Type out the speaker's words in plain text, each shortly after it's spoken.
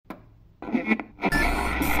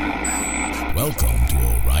Welcome to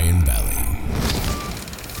Orion Valley.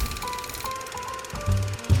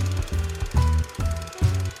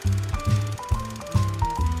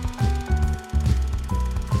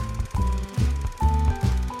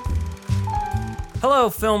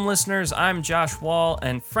 Hello, film listeners. I'm Josh Wall,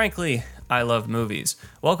 and frankly, I love movies.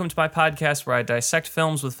 Welcome to my podcast where I dissect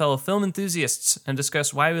films with fellow film enthusiasts and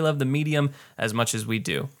discuss why we love the medium as much as we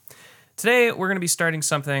do. Today, we're going to be starting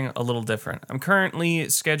something a little different. I'm currently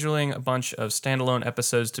scheduling a bunch of standalone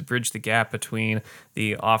episodes to bridge the gap between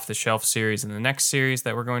the off-the-shelf series and the next series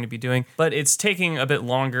that we're going to be doing, but it's taking a bit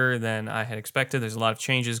longer than I had expected. There's a lot of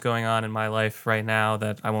changes going on in my life right now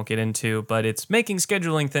that I won't get into, but it's making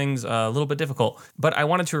scheduling things a little bit difficult. But I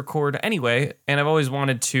wanted to record anyway, and I've always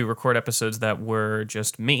wanted to record episodes that were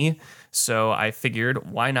just me, so I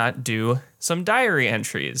figured why not do some diary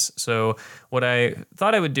entries. So what I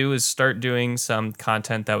thought I would do is start doing some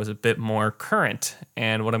content that was a bit more current.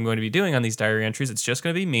 And what I'm going to be doing on these diary entries, it's just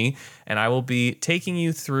going to be me, and I will be taking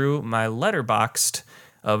you through my Letterboxd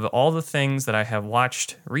of all the things that I have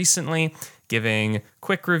watched recently, giving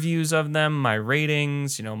quick reviews of them, my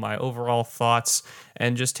ratings, my overall thoughts,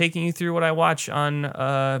 and just taking you through what I watch on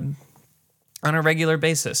a regular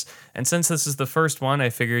basis. And since this is the first one, I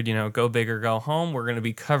figured, go big or go home. We're going to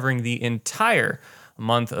be covering the entire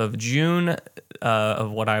month of June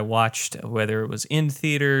of what I watched, whether it was in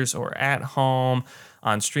theaters or at home,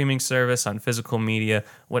 on streaming service, on physical media,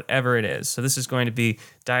 whatever it is. So this is going to be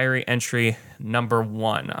diary entry number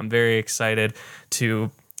 1. I'm very excited to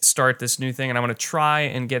start this new thing, and I want to try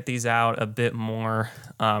and get these out a bit more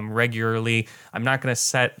regularly. I'm not going to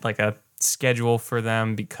set like a schedule for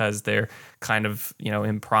them because they're kind of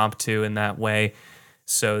impromptu in that way.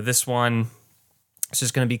 So this one is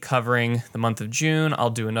just going to be covering the month of June. I'll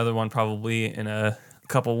do another one probably in a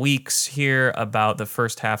couple weeks here about the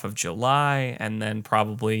first half of July, and then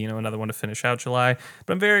probably another one to finish out July.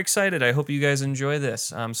 But I'm very excited. I hope you guys enjoy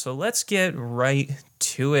this. So let's get right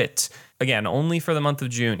to it. Again, only for the month of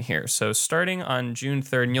June here. So starting on June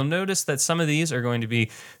 3rd, and you'll notice that some of these are going to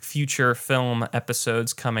be future film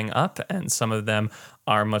episodes coming up, and some of them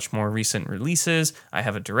are much more recent releases. I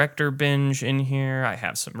have a director binge in here. I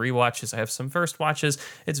have some rewatches. I have some first watches.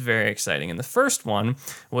 It's very exciting. And the first one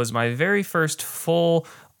was my very first full,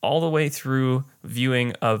 all the way through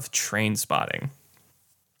viewing of Trainspotting.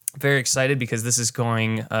 Very excited because this is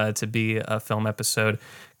going to be a film episode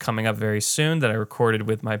coming up very soon that I recorded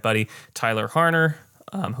with my buddy Tyler Harner,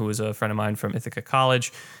 who is a friend of mine from Ithaca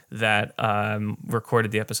College, that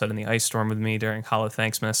recorded the episode in the ice storm with me during Hollow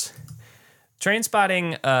Thanksmas.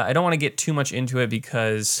 Trainspotting, I don't want to get too much into it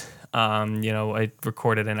because, I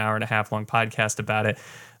recorded an hour and a half long podcast about it.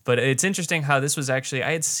 But it's interesting how this was actually,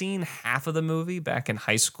 I had seen half of the movie back in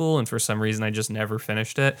high school, and for some reason I just never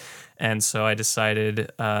finished it. And so I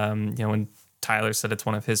decided, when Tyler said it's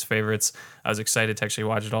one of his favorites, I was excited to actually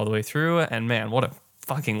watch it all the way through. And man, what a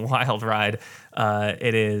fucking wild ride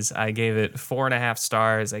it is. I gave it 4.5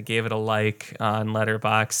 stars. I gave it a like on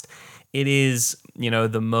Letterboxd. It is,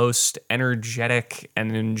 the most energetic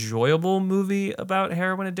and enjoyable movie about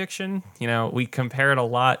heroin addiction. We compare it a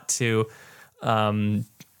lot to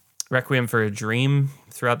Requiem for a Dream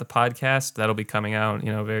throughout the podcast. That'll be coming out,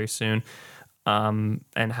 very soon. And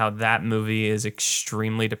how that movie is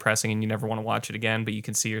extremely depressing and you never want to watch it again, but you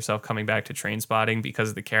can see yourself coming back to Trainspotting because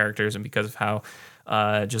of the characters and because of how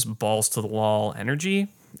just balls to the wall energy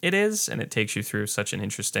it is, and it takes you through such an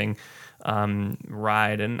interesting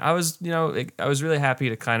ride. And I was really happy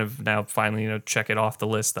to kind of now finally, check it off the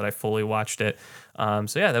list that I fully watched it.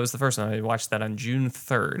 So yeah, that was the first one. I watched that on June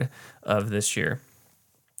 3rd of this year.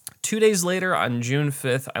 2 days later, on June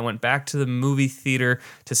 5th, I went back to the movie theater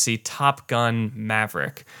to see Top Gun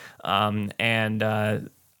Maverick.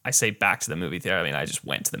 I say back to the movie theater. I mean, I just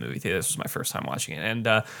went to the movie theater. This was my first time watching it. And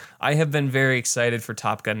I have been very excited for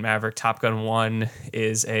Top Gun Maverick. Top Gun 1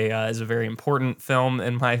 is a very important film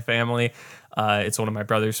in my family. It's one of my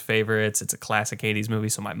brother's favorites. It's a classic 80s movie,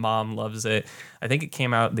 so my mom loves it. I think it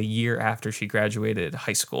came out the year after she graduated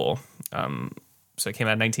high school. So it came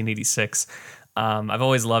out in 1986. I've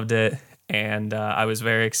always loved it, and I was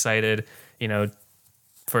very excited,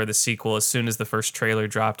 for the sequel as soon as the first trailer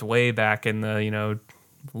dropped way back in the,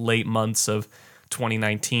 late months of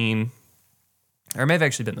 2019, or it may have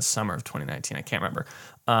actually been the summer of 2019. I can't remember.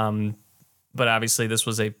 But obviously this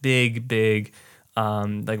was a big,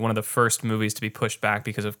 like one of the first movies to be pushed back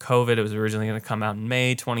because of COVID. It was originally going to come out in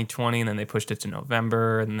May 2020, and then they pushed it to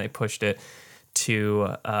November, and then they pushed it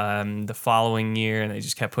to the following year, and they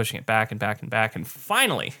just kept pushing it back and back and back. And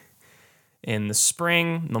finally, in the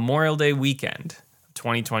spring, Memorial Day weekend of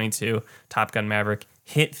 2022, Top Gun Maverick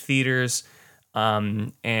hit theaters.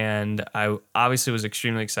 And I obviously was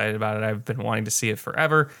extremely excited about it. I've been wanting to see it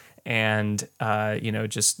forever. And,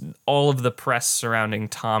 just all of the press surrounding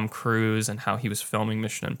Tom Cruise and how he was filming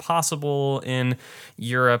Mission Impossible in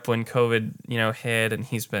Europe when COVID, hit, and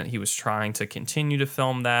he was trying to continue to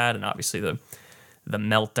film that. And obviously the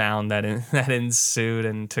meltdown that ensued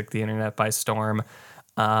and took the internet by storm.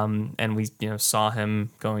 And we, saw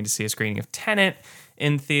him going to see a screening of Tenet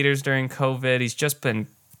in theaters during COVID. He's just been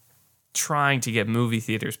trying to get movie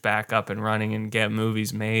theaters back up and running and get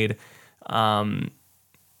movies made.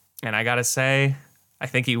 And I gotta say, I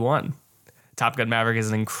think he won. Top Gun Maverick is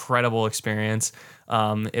an incredible experience.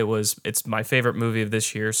 It's my favorite movie of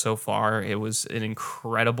this year so far. It was an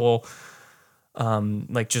incredible,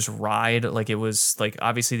 just ride. It was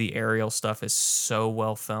obviously the aerial stuff is so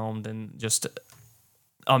well filmed and just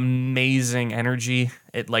amazing energy.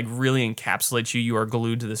 It really encapsulates you. You are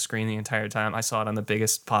glued to the screen the entire time. I saw it on the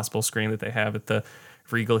biggest possible screen that they have at the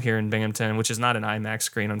Regal here in Binghamton, which is not an IMAX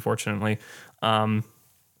screen, unfortunately.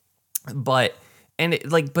 But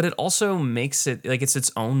it also makes it it's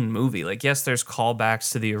its own movie. Yes, there's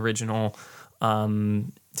callbacks to the original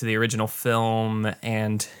film,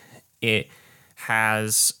 and it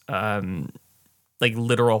has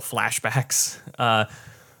literal flashbacks.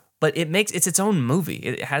 But it's its own movie.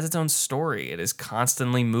 It has its own story. It is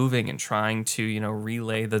constantly moving and trying to,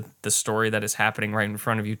 relay the story that is happening right in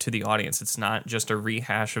front of you to the audience. It's not just a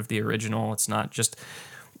rehash of the original. It's not just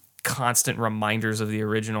constant reminders of the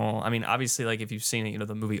original. I mean, obviously, if you've seen it,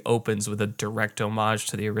 the movie opens with a direct homage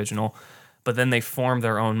to the original, but then they form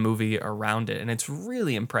their own movie around it, and it's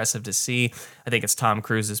really impressive to see. I think it's Tom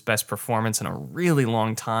Cruise's best performance in a really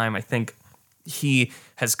long time. I think he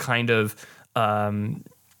has kind of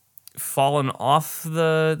fallen off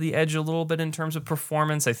the edge a little bit in terms of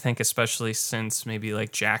performance. I think especially since maybe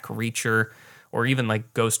Jack Reacher or even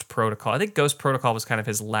Ghost Protocol. I think Ghost Protocol was kind of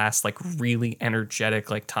his last really energetic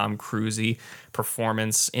Tom Cruise-y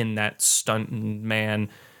performance in that stunt man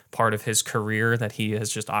part of his career that he has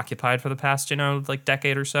just occupied for the past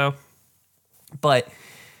decade or so. But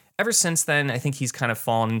ever since then, I think he's kind of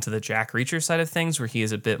fallen into the Jack Reacher side of things, where he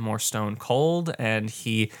is a bit more stone cold, and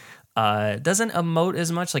he doesn't emote as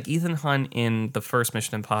much. Ethan Hunt in the first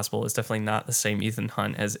Mission Impossible is definitely not the same Ethan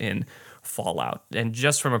Hunt as in Fallout, and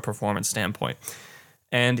just from a performance standpoint.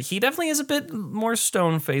 And he definitely is a bit more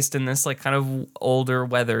stone-faced in this, kind of older,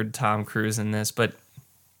 weathered Tom Cruise in this, but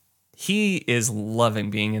he is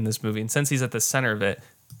loving being in this movie. And since he's at the center of it,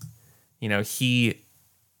 he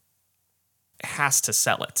has to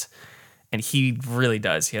sell it. And he really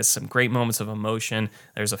does. He has some great moments of emotion.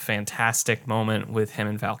 There's a fantastic moment with him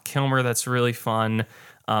and Val Kilmer that's really fun,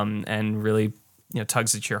 and really,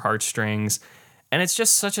 tugs at your heartstrings. And it's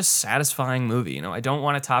just such a satisfying movie. I don't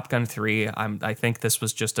want a Top Gun 3. I think this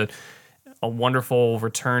was just a wonderful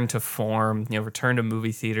return to form, return to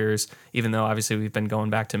movie theaters, even though obviously we've been going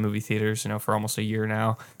back to movie theaters, for almost a year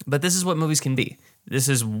now. But this is what movies can be. This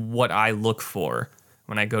is what I look for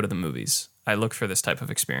when I go to the movies. I look for this type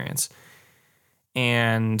of experience.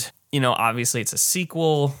 And, obviously it's a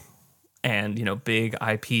sequel, and, big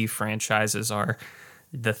IP franchises are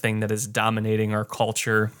the thing that is dominating our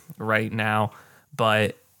culture right now.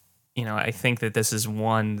 But, I think that this is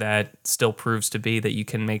one that still proves to be that you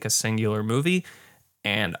can make a singular movie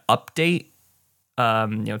and update,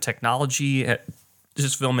 technology,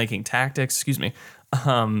 just filmmaking tactics,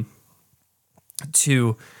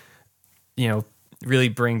 to, really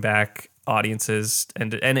bring back audiences,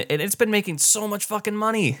 and it's been making so much fucking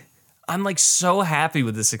money. I'm so happy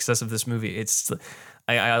with the success of this movie.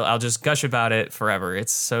 I'll just gush about it forever.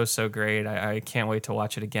 It's so great. I can't wait to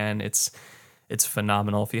watch it again. It's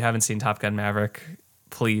phenomenal. If you haven't seen Top Gun Maverick,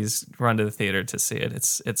 please run to the theater to see it.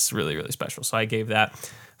 It's really, really special. So I gave that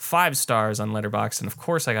 5 stars on Letterboxd, and of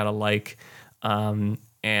course I got a like.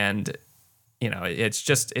 And it's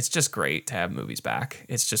just great to have movies back.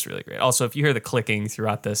 It's just really great. Also, if you hear the clicking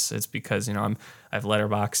throughout this, it's because I've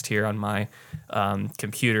Letterboxd here on my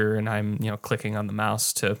computer, and I'm clicking on the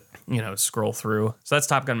mouse to scroll through. So that's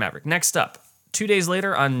Top Gun Maverick. Next up, 2 days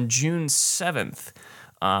later on June 7th,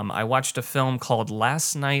 I watched a film called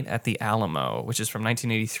Last Night at the Alamo, which is from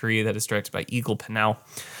 1983, that is directed by Eagle Pennell.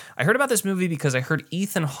 I heard about this movie because I heard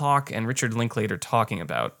Ethan Hawke and Richard Linklater talking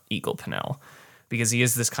about Eagle Pennell, because he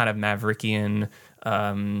is this kind of Maverickian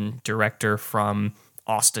director from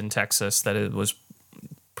Austin, Texas, that it was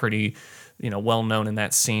pretty, well known in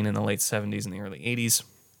that scene in the late 70s and the early 80s.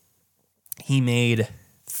 He made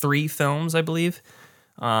 3 films, I believe.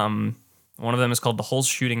 One of them is called The Whole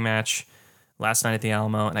Shooting Match, Last Night at the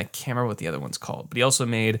Alamo, and I can't remember what the other one's called. But he also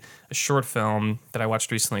made a short film that I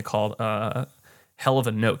watched recently called Hell of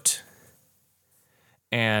a Note.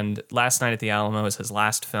 And Last Night at the Alamo is his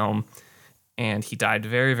last film, and he died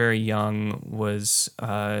very, very young, was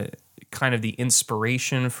kind of the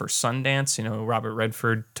inspiration for Sundance. You know, Robert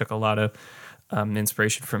Redford took a lot of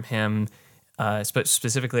inspiration from him.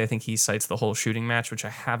 Specifically, I think he cites The Whole Shooting Match, which I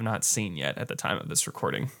have not seen yet at the time of this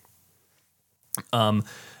recording.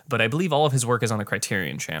 But I believe all of his work is on the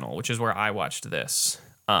Criterion Channel, which is where I watched this.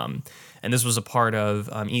 And this was a part of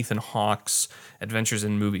Ethan Hawke's Adventures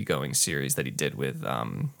in Movie-Going series that he did with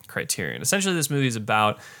Criterion. Essentially, this movie is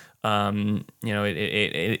about,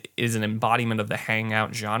 it is an embodiment of the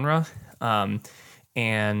hangout genre.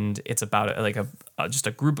 And it's about just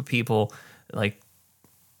a group of people like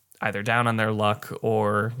either down on their luck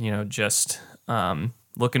or, just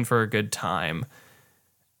looking for a good time,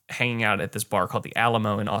 hanging out at this bar called the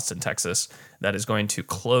Alamo in Austin, Texas, that is going to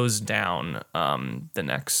close down the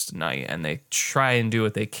next night. And they try and do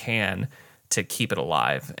what they can to keep it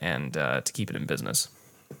alive and to keep it in business.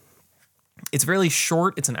 It's really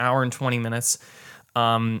short. It's an hour and 20 minutes.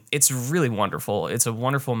 It's really wonderful. It's a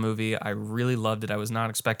wonderful movie. I really loved it. I was not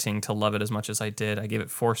expecting to love it as much as I did. I gave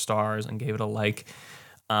it 4 stars and gave it a like.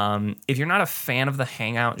 If you're not a fan of the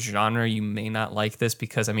hangout genre, you may not like this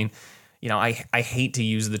because, I hate to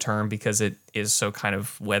use the term because it is so kind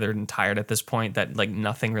of weathered and tired at this point that like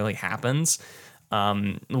nothing really happens.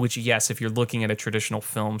 Which, yes, if you're looking at a traditional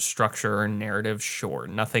film structure or narrative, sure,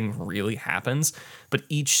 nothing really happens. But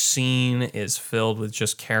each scene is filled with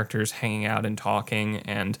just characters hanging out and talking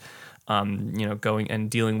and, going and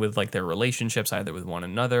dealing with like their relationships, either with one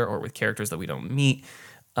another or with characters that we don't meet.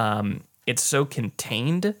 It's so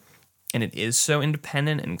contained. And it is so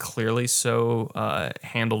independent and clearly so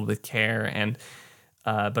handled with care and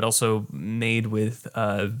but also made with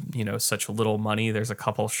such little money. There's a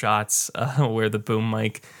couple shots where the boom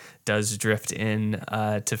mic does drift in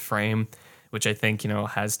to frame, which I think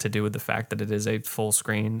has to do with the fact that it is a full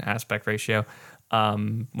screen aspect ratio,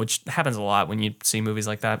 which happens a lot when you see movies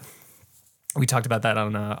like that. We talked about that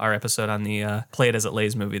on our episode on the Play It As It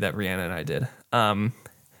Lays movie that Rihanna and I did.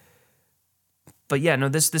 But yeah, no,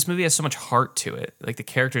 this movie has so much heart to it. Like the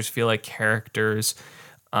characters feel like characters.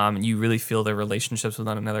 You really feel their relationships with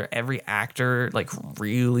one another. Every actor like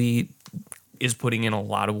really is putting in a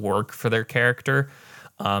lot of work for their character.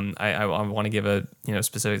 I want to give a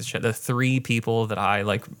specific shout. The 3 people that I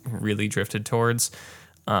like really drifted towards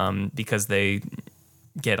because they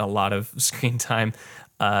get a lot of screen time.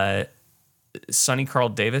 Sonny Carl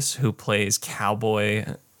Davis, who plays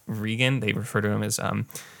Cowboy Regan. They refer to him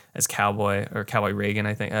as Cowboy or Cowboy Reagan,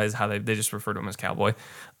 I think, is how they just refer to him as Cowboy.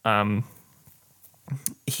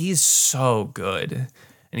 He's so good,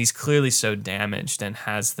 and he's clearly so damaged and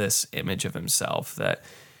has this image of himself that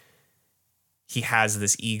he has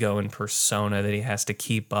this ego and persona that he has to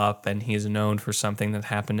keep up, and he is known for something that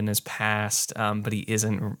happened in his past, but he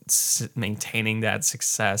isn't maintaining that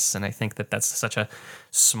success. And I think that that's such a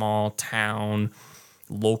small town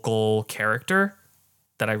local character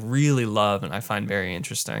that I really love and I find very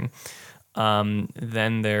interesting.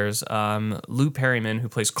 Then there's Lou Perryman, who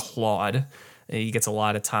plays Claude. He gets a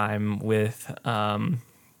lot of time with,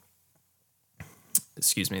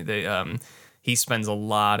 he spends a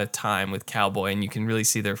lot of time with Cowboy, and you can really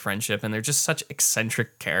see their friendship, and they're just such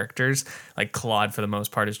eccentric characters. Like Claude, for the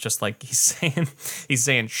most part, is just like he's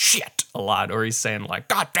saying shit a lot, or he's saying like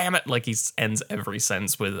God damn it, like he ends every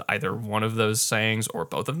sentence with either one of those sayings or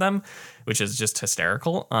both of them, which is just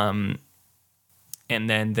hysterical. And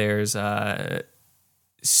then there's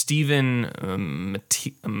Stephen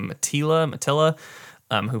Matilla,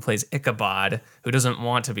 who plays Ichabod, who doesn't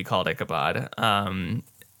want to be called Ichabod,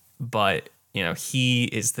 but he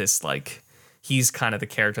is this like, he's kind of the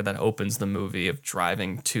character that opens the movie of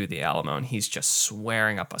driving to the Alamo, and he's just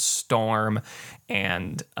swearing up a storm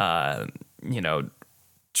and,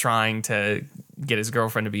 trying to get his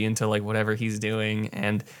girlfriend to be into like whatever he's doing.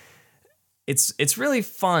 And it's really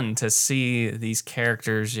fun to see these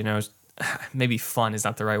characters, maybe fun is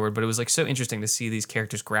not the right word, but it was like so interesting to see these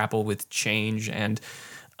characters grapple with change and,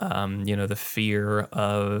 the fear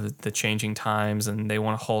of the changing times, and they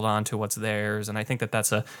want to hold on to what's theirs. And I think that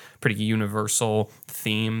that's a pretty universal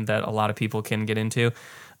theme that a lot of people can get into.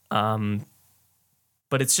 But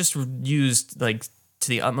it's just used like to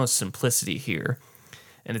the utmost simplicity here.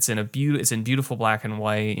 And it's in beautiful black and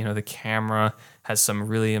white. The camera has some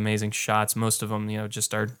really amazing shots. Most of them,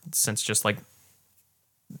 just are since just like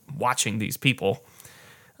watching these people.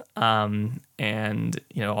 And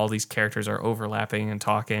all these characters are overlapping and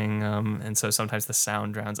talking, and so sometimes the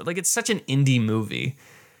sound drowns it. Like, it's such an indie movie,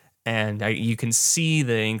 and you can see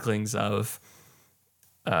the inklings of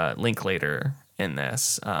Linklater in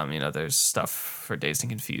this. There's stuff for Dazed and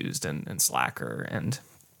Confused and Slacker, and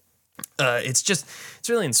it's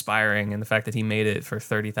really inspiring. And the fact that he made it for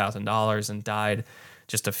 $30,000 and died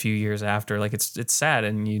just a few years after, like it's sad.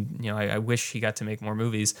 And I wish he got to make more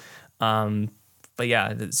movies. But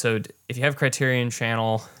yeah, so if you have Criterion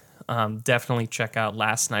Channel, definitely check out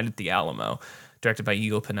Last Night at the Alamo, directed by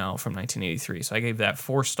Eagle Pennell from 1983. So I gave that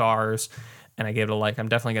 4 stars, and I gave it a like. I'm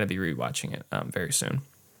definitely going to be rewatching it very soon.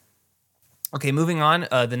 Okay, moving on.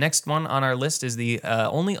 The next one on our list is the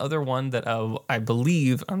only other one that I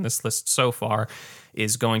believe on this list so far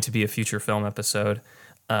is going to be a future film episode,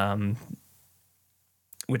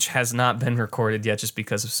 which has not been recorded yet just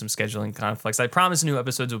because of some scheduling conflicts. I promise new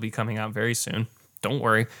episodes will be coming out very soon. Don't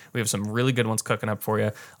worry. We have some really good ones cooking up for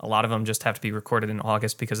you. A lot of them just have to be recorded in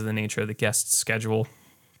August because of the nature of the guest schedule.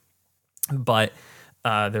 But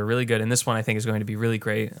they're really good. And this one I think is going to be really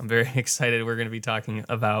great. I'm very excited. We're going to be talking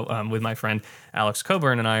about, with my friend Alex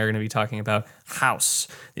Coburn and I are going to be talking about House,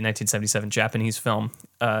 the 1977 Japanese film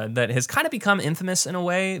that has kind of become infamous in a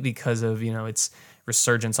way because of, its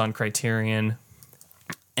resurgence on Criterion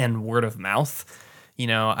and word of mouth.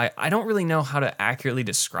 I don't really know how to accurately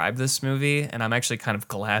describe this movie, and I'm actually kind of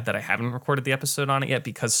glad that I haven't recorded the episode on it yet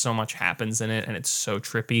because so much happens in it, and it's so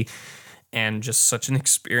trippy and just such an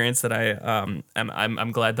experience that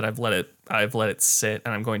I'm glad that I've let it sit,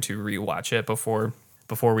 and I'm going to rewatch it before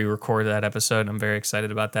we record that episode. I'm very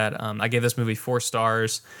excited about that. I gave this movie 4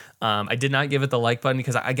 stars. I did not give it the like button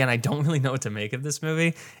because I don't really know what to make of this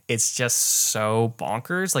movie. It's just so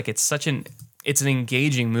bonkers. Like it's an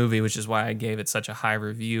engaging movie, which is why I gave it such a high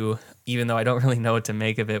review, even though I don't really know what to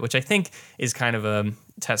make of it, which I think is kind of a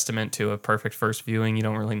testament to a perfect first viewing. You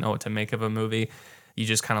don't really know what to make of a movie. You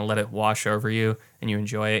just kind of let it wash over you and you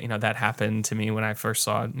enjoy it. That happened to me when I first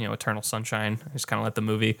saw, Eternal Sunshine. I just kind of let the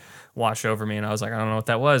movie wash over me and I was like, I don't know what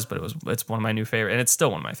that was, but it's one of my new favorites, and it's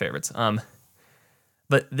still one of my favorites.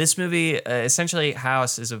 But this movie, essentially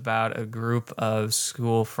House, is about a group of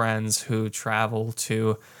school friends who travel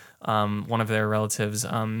to one of their relatives'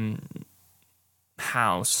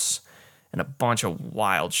 house, and a bunch of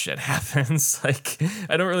wild shit happens. Like,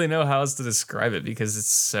 I don't really know how else to describe it because it's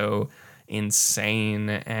so insane,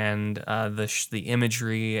 and the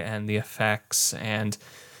imagery and the effects and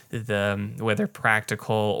whether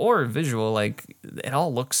practical or visual, like it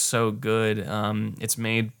all looks so good. It's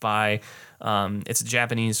made by it's a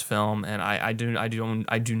Japanese film, and I do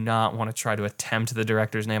not want to try to attempt the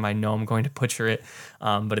director's name. I know I'm going to butcher it,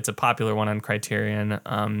 but it's a popular one on Criterion.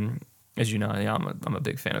 As you know, I'm a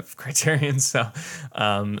big fan of Criterion, so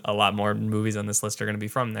a lot more movies on this list are going to be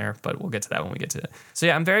from there, but we'll get to that when we get to it. So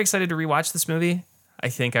yeah, I'm very excited to rewatch this movie. I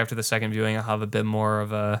think after the second viewing, I'll have a bit more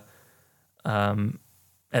of a,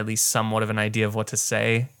 at least somewhat of an idea of what to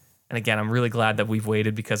say. And again, I'm really glad that we've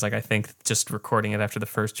waited because I think just recording it after the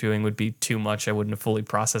first viewing would be too much. I wouldn't have fully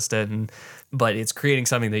processed it, but it's creating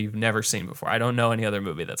something that you've never seen before. I don't know any other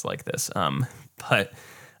movie that's like this. So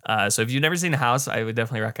if you've never seen House, I would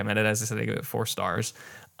definitely recommend it. As I said, I give it 4 stars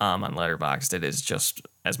on Letterboxd. It is just,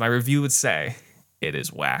 as my review would say, it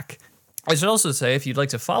is whack. I should also say, if you'd like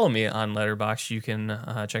to follow me on Letterboxd, you can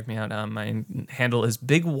check me out. My handle is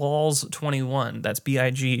BigWalls21. That's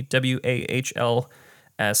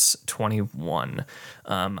BigWahls21.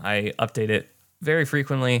 I update it very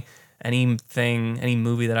frequently. Any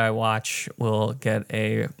movie that I watch will get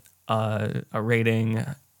a rating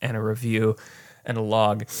and a review and a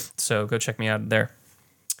log. So go check me out there.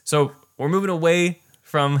 So we're moving away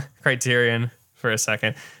from Criterion for a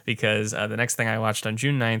second because the next thing I watched on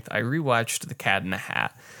June 9th, I rewatched The Cat in the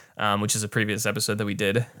Hat, which is a previous episode that we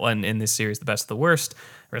did, one in this series, The Best of the Worst.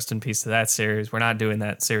 Rest in peace to that series. We're not doing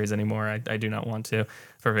that series anymore. I do not want to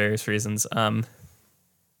for various reasons.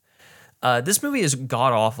 This movie is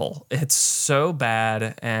god-awful. It's so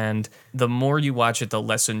bad, and the more you watch it, the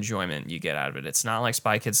less enjoyment you get out of it. It's not like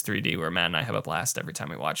Spy Kids 3D, where Matt and I have a blast every time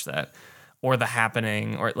we watch that, or The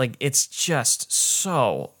Happening, or like, it's just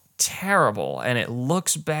so terrible, and it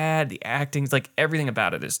looks bad. The acting's like, everything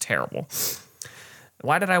about it is terrible.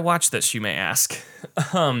 Why did I watch this, you may ask?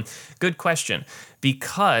 Good question.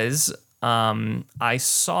 Because I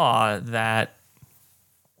saw that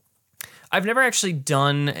I've never actually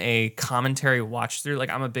done a commentary watch through. Like,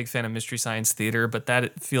 I'm a big fan of Mystery Science Theater, but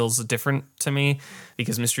that feels different to me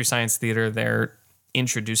because Mystery Science Theater, they're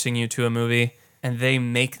introducing you to a movie and they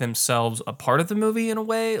make themselves a part of the movie in a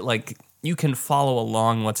way. Like, you can follow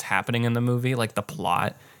along what's happening in the movie, like the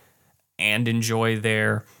plot, and enjoy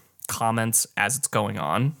their comments as it's going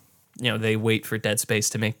on. They wait for Dead Space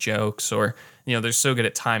to make jokes, or, they're so good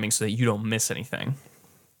at timing so that you don't miss anything.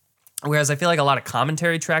 Whereas I feel like a lot of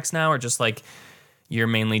commentary tracks now are just like, you're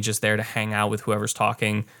mainly just there to hang out with whoever's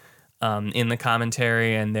talking in the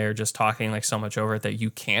commentary, and they're just talking like so much over it that you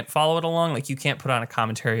can't follow it along. Like you can't put on a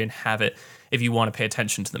commentary and have it if you want to pay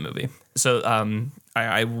attention to the movie. So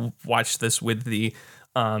I watched this with the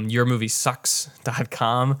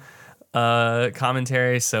yourmoviesucks.com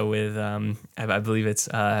commentary. So with I believe it's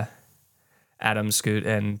Adam Scoot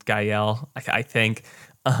and Gael, I think.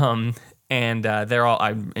 And they're all,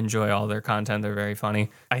 I enjoy all their content. They're very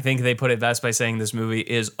funny. I think they put it best by saying this movie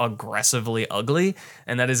is aggressively ugly,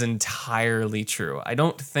 and that is entirely true. I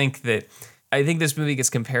think this movie gets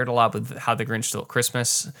compared a lot with How the Grinch Stole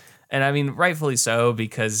Christmas. And I mean, rightfully so,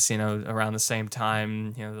 because, around the same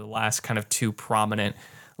time, the last kind of two prominent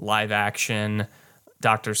live action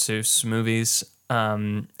Dr. Seuss movies.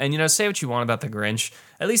 And, say what you want about The Grinch.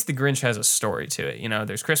 At least The Grinch has a story to it.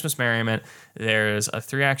 There's Christmas merriment. There's a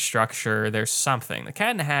 3-act structure. There's something. The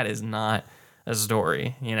Cat in the Hat is not a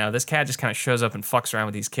story. This cat just kind of shows up and fucks around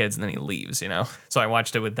with these kids and then he leaves, So I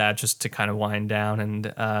watched it with that just to kind of wind down.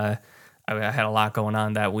 And I had a lot going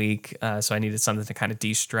on that week. So I needed something to kind of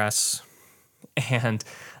de-stress. And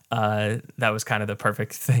that was kind of the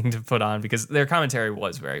perfect thing to put on because their commentary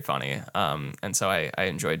was very funny. And so I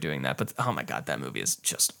enjoyed doing that. But oh my God, that movie is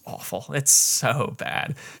just awful. It's so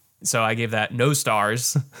bad. So I gave that no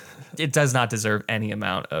stars. It does not deserve any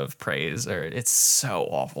amount of praise, or it's so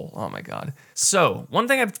awful. Oh my God. So one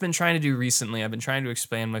thing I've been trying to do recently, I've been trying to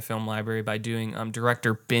expand my film library by doing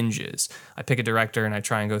director binges. I pick a director and I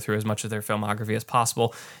try and go through as much of their filmography as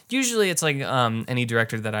possible. Usually it's like any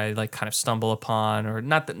director that I like kind of stumble upon, or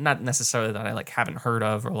not necessarily that I like haven't heard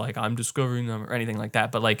of, or like I'm discovering them or anything like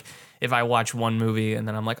that. But like if I watch one movie and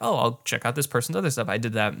then I'm like, oh, I'll check out this person's other stuff. I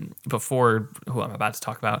did that before, who I'm about to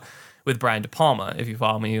talk about, with Brian De Palma. If you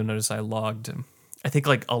follow me, you'll notice I logged, I think,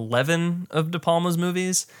 like 11 of De Palma's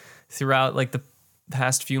movies throughout like the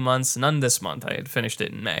past few months. None this month. I had finished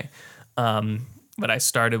it in May. But I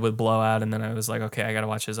started with Blowout, and then I was like, okay, I got to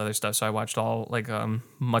watch his other stuff. So I watched all like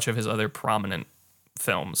much of his other prominent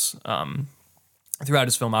films throughout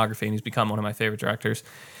his filmography, and he's become one of my favorite directors.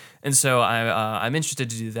 And so I'm interested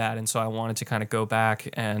to do that, and so I wanted to kind of go back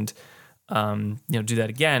and do that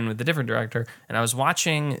again with a different director. And I was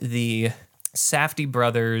watching the Safdie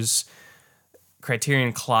Brothers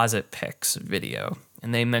Criterion Closet Picks video,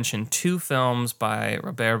 and they mentioned 2 films by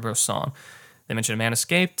Robert Bresson. They mentioned A Man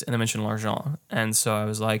Escaped, and they mentioned L'Argent. And so I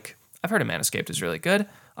was like, I've heard A Man Escaped is really good.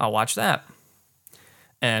 I'll watch that.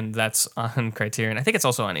 And that's on Criterion. I think it's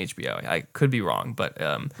also on HBO. I could be wrong, but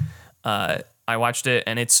I watched it,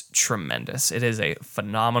 and it's tremendous. It is a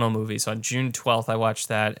phenomenal movie. So on June 12th, I watched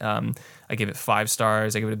that. I gave it 5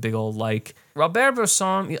 stars. I gave it a big old like. Robert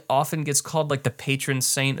Bresson often gets called like the patron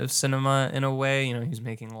saint of cinema in a way. He's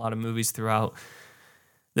making a lot of movies throughout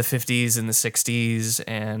the 50s and the 60s,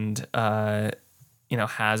 and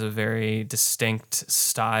has a very distinct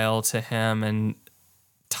style to him and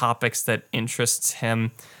topics that interests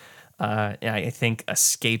him. I think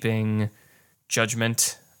escaping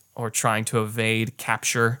judgment or trying to evade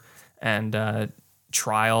capture and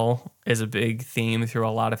trial is a big theme through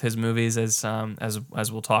a lot of his movies,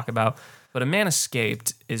 as we'll talk about. But A Man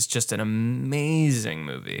Escaped is just an amazing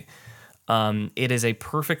movie. It is a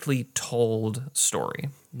perfectly told story.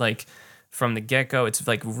 Like from the get-go, it's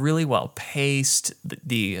like really well paced.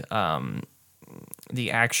 The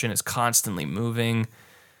action is constantly moving.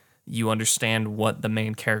 You understand what the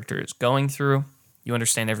main character is going through. You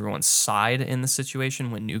understand everyone's side in the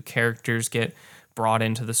situation. When new characters get brought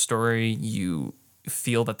into the story, you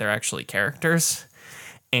feel that they're actually characters,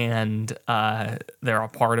 and they're a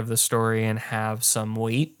part of the story and have some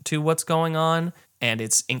weight to what's going on. And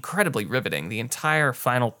it's incredibly riveting. The entire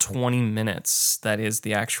final 20 minutes, that is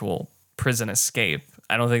the actual prison escape.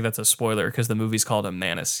 I don't think that's a spoiler because the movie's called A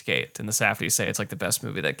Man Escaped, and the Safdies say it's like the best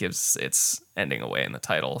movie that gives its ending away in the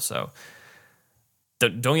title. So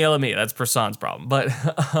don't yell at me. That's Bresson's problem. But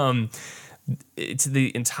it's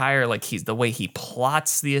the entire, like, the way he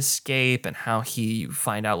plots the escape and how he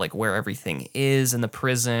find out like where everything is in the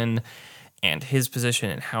prison and his position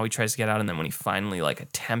and how he tries to get out. And then when he finally like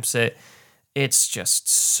attempts it, it's just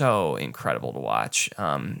so incredible to watch.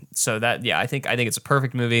 So that, yeah, I think it's a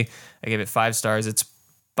perfect movie. I gave it 5 stars. It's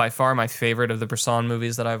by far my favorite of the Bresson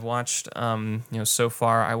movies that I've watched. So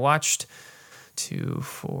far I watched 2,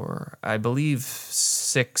 4, I believe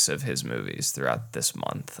 6 of his movies throughout this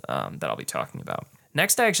month that I'll be talking about.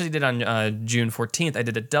 Next, I actually did on June 14th, I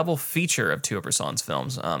did a double feature of 2 of Bresson's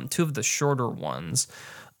films, 2 of the shorter ones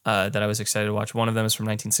that I was excited to watch. One of them is from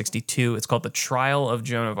 1962. It's called The Trial of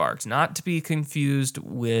Joan of Arc, not to be confused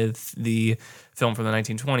with the film from the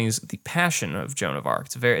 1920s, The Passion of Joan of Arc.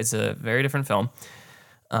 It's a very different film.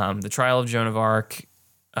 The Trial of Joan of Arc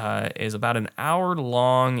is about an hour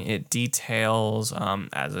long. It details,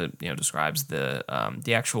 as it describes,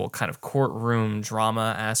 the actual kind of courtroom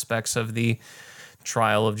drama aspects of the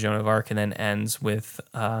trial of Joan of Arc, and then ends with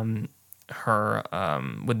her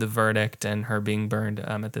with the verdict and her being burned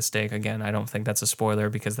at the stake. Again, I don't think that's a spoiler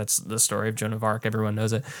because that's the story of Joan of Arc. Everyone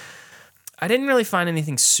knows it. I didn't really find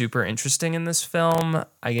anything super interesting in this film.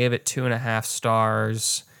 I gave it 2.5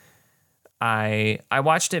 stars. I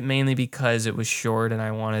watched it mainly because it was short and I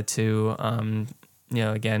wanted to,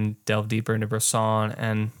 again, delve deeper into Bresson.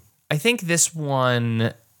 And I think this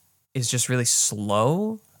one is just really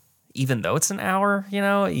slow, even though it's an hour.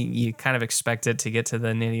 You kind of expect it to get to the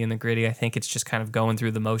nitty and the gritty. I think it's just kind of going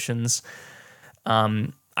through the motions.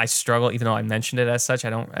 I struggle, even though I mentioned it as such,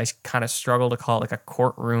 I kind of struggle to call it like a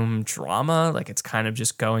courtroom drama. Like it's kind of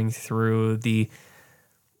just going through the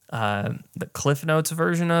Cliff Notes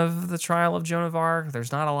version of the Trial of Joan of Arc.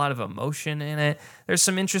 There's not a lot of emotion in it. There's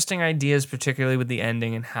some interesting ideas, particularly with the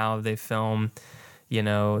ending and how they film,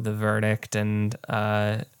 the verdict. And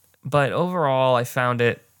but overall, I found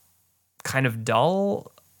it kind of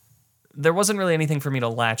dull. There wasn't really anything for me to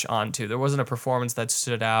latch onto. There wasn't a performance that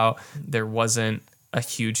stood out. There wasn't a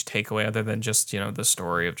huge takeaway other than just, the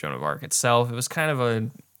story of Joan of Arc itself. It was kind of a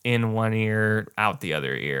in one ear, out the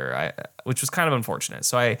other ear, which was kind of unfortunate.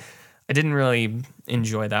 So I didn't really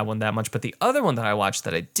enjoy that one that much. But the other one that I watched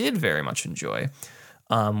that I did very much enjoy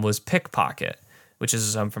was Pickpocket, which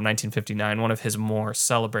is from 1959, one of his more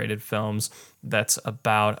celebrated films that's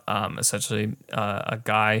about essentially a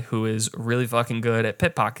guy who is really fucking good at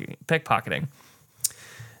pickpocketing.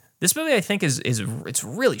 This movie, I think, it's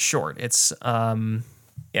really short. It's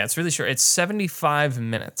really short. It's 75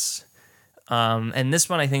 minutes. And this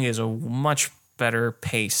one, I think, is a much better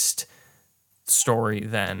paced story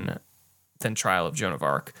than Trial of Joan of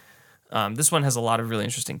Arc. This one has a lot of really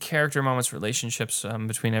interesting character moments, relationships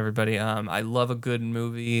between everybody. I love a good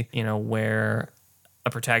movie, where a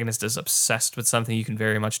protagonist is obsessed with something. You can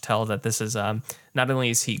very much tell that this is not only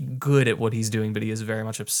is he good at what he's doing, but he is very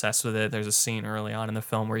much obsessed with it. There's a scene early on in the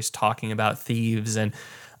film where he's talking about thieves and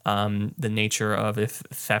the nature of if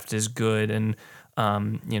theft is good and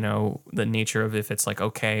the nature of if it's like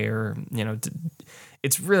okay or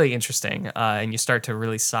it's really interesting, and you start to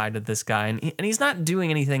really side with this guy, and he's not doing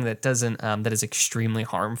anything that doesn't that is extremely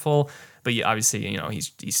harmful, but obviously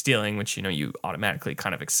he's stealing, which you automatically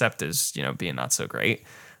kind of accept as being not so great.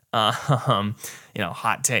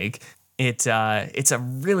 Hot take. It's a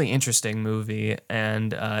really interesting movie,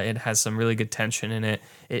 and it has some really good tension in it.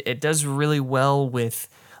 It does really well with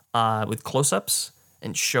close-ups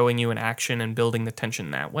and showing you in action and building the tension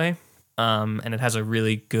that way. And it has a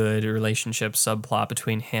really good relationship subplot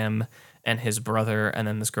between him and his brother and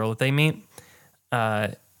then this girl that they meet.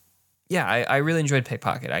 I really enjoyed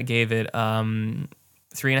Pickpocket. I gave it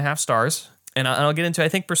 3.5 stars. And I'll get into, I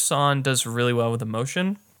think Bresson does really well with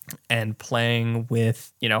emotion and playing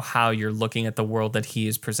with, how you're looking at the world that he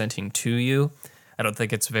is presenting to you. I don't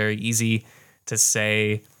think it's very easy to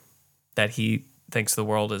say that he thinks the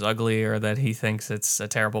world is ugly or that he thinks it's a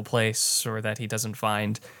terrible place or that he doesn't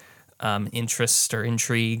find interest or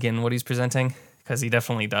intrigue in what he's presenting, because he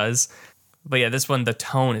definitely does. But yeah, this one, the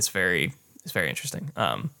tone is very interesting.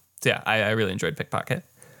 I really enjoyed Pickpocket.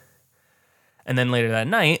 And then later that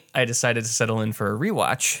night, I decided to settle in for a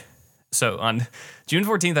rewatch. So on June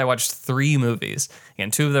 14th, I watched 3 movies.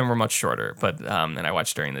 Again, 2 of them were much shorter, but and I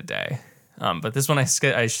watched during the day. But this one I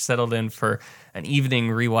settled in for an evening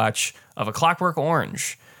rewatch of A Clockwork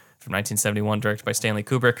Orange from 1971, directed by Stanley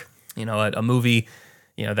Kubrick. A movie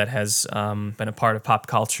that has been a part of pop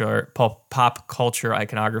culture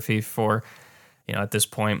iconography for at this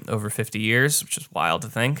point over 50 years, which is wild to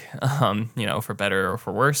think. For better or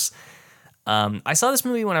for worse. I saw this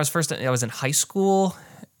movie when I was in high school,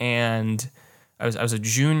 and I was a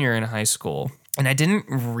junior in high school, and I didn't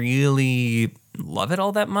really love it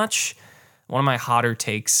all that much. One of my hotter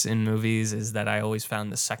takes in movies is that I always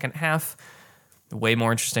found the second half way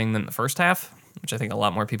more interesting than the first half, which I think a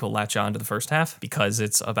lot more people latch on to the first half because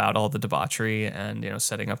it's about all the debauchery and,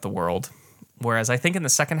 setting up the world. Whereas I think in the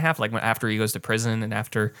second half, like after he goes to prison and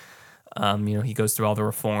after, he goes through all the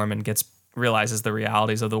reform and realizes the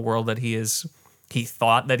realities of the world that he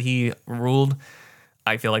thought that he ruled,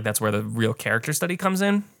 I feel like that's where the real character study comes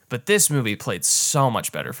in. But this movie played so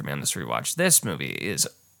much better for me on this rewatch. This movie is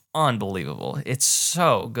unbelievable. It's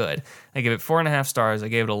so good. I give it 4.5 stars. I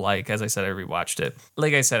gave it a like. As I said, I rewatched it.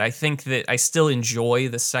 Like I said, I think that I still enjoy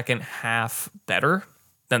the second half better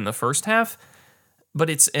than the first half, but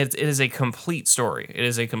it is a complete story. It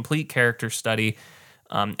is a complete character study.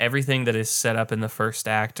 Everything that is set up in the first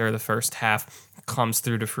act or the first half comes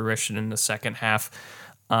through to fruition in the second half.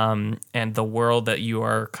 And the world that you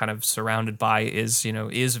are kind of surrounded by is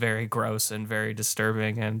very gross and very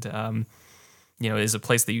disturbing, and is a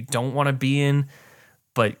place that you don't want to be in.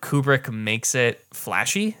 But Kubrick makes it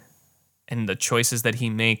flashy, and the choices that he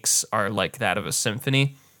makes are like that of a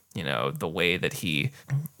symphony. The way that he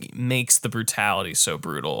makes the brutality so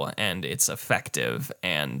brutal, and it's effective,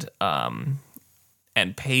 and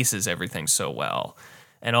paces everything so well.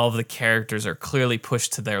 And all of the characters are clearly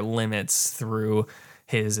pushed to their limits through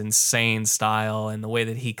his insane style, and the way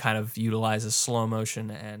that he kind of utilizes slow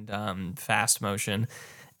motion and fast motion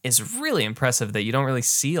is really impressive, that you don't really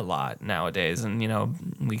see a lot nowadays. And,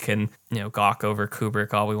 we can, gawk over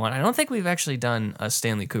Kubrick all we want. I don't think we've actually done a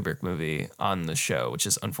Stanley Kubrick movie on the show, which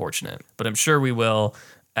is unfortunate, but I'm sure we will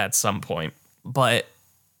at some point. But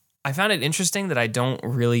I found it interesting that I don't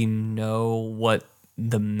really know what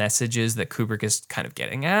the message is that Kubrick is kind of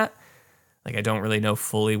getting at. Like, I don't really know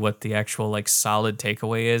fully what the actual solid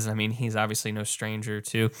takeaway is. I mean, he's obviously no stranger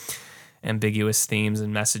to ambiguous themes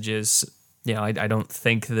and messages. I don't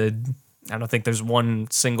think there's one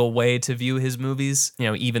single way to view his movies.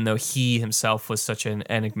 Even though he himself was such an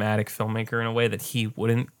enigmatic filmmaker in a way that he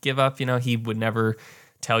wouldn't give up. He would never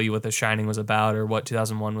tell you what The Shining was about or what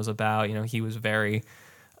 2001 was about. He was very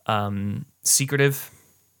secretive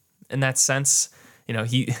in that sense.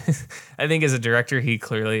 He, I think as a director, he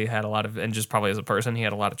clearly had a lot of, and just probably as a person, he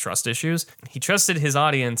had a lot of trust issues. He trusted his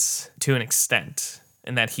audience to an extent,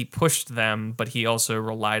 in that he pushed them, but he also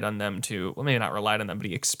relied on them to, well, maybe not relied on them, but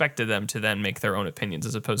he expected them to then make their own opinions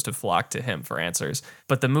as opposed to flock to him for answers.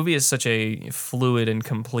 But the movie is such a fluid and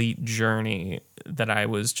complete journey that I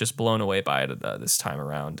was just blown away by it this time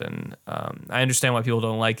around. And I understand why people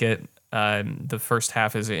don't like it. The first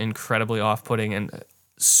half is incredibly off-putting and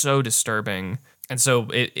so disturbing. And so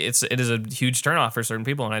it is a huge turnoff for certain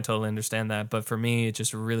people, and I totally understand that. But for me, it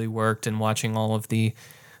just really worked. And watching all of the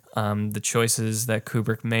choices that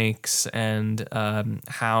Kubrick makes, and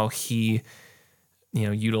how he,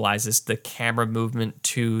 utilizes the camera movement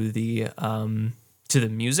to the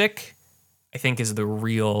music, I think is the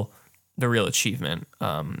real achievement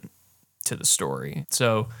to the story.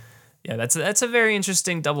 So. Yeah, that's a very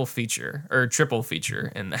interesting double feature, or triple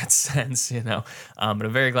feature in that sense, But I'm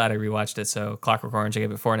very glad I rewatched it. So Clockwork Orange, I gave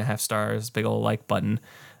it 4.5 stars, big old like button.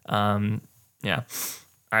 Yeah. All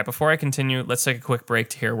right, before I continue, let's take a quick break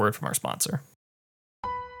to hear a word from our sponsor.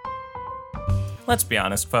 Let's be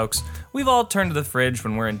honest, folks. We've all turned to the fridge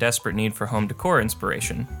when we're in desperate need for home decor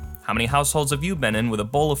inspiration. How many households have you been in with a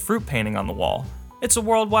bowl of fruit painting on the wall? It's a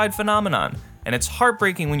worldwide phenomenon. And it's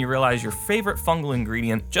heartbreaking when you realize your favorite fungal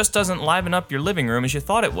ingredient just doesn't liven up your living room as you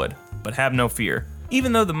thought it would. But have no fear.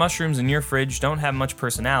 Even though the mushrooms in your fridge don't have much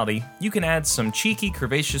personality, you can add some cheeky,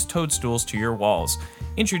 curvaceous toadstools to your walls.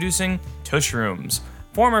 Introducing Tushrooms.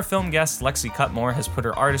 Former film guest Lexi Cutmore has put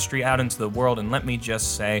her artistry out into the world, and let me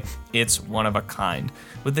just say, it's one of a kind.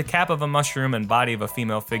 With the cap of a mushroom and body of a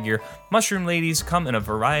female figure, Mushroom Ladies come in a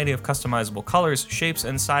variety of customizable colors, shapes,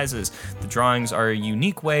 and sizes. The drawings are a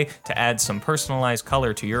unique way to add some personalized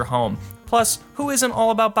color to your home. Plus, who isn't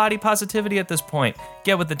all about body positivity at this point?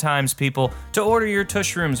 Get with the times, people. To order your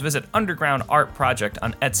Tushrooms, visit Underground Art Project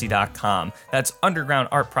on Etsy.com. That's Underground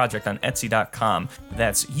Art Project on Etsy.com.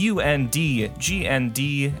 That's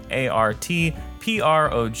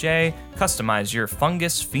UNDGNDARTPROJ. Customize your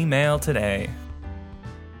fungus female today.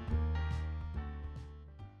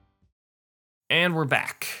 And we're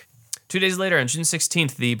back. 2 days later, on June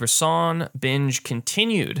 16th, the Bresson binge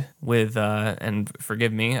continued with, and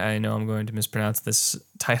forgive me, I know I'm going to mispronounce this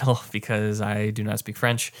title because I do not speak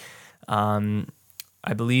French. I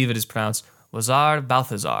believe it is pronounced Lazare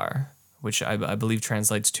Balthazar, which I believe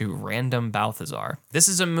translates to Random Balthazar. This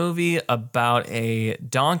is a movie about a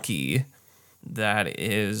donkey that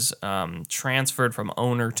is transferred from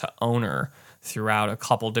owner to owner throughout a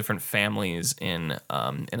couple different families in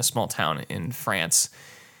a small town in France.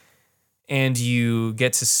 And you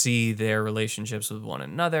get to see their relationships with one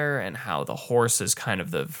another, and how the horse is kind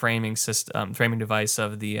of the framing device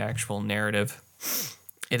of the actual narrative.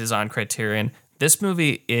 It is on Criterion. This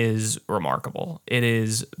movie is remarkable. It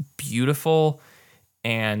is beautiful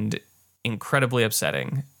and incredibly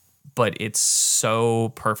upsetting, but it's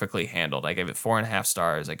so perfectly handled. I gave it 4.5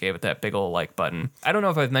 stars. I gave it that big old like button. I don't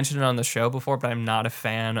know if I've mentioned it on the show before, but I'm not a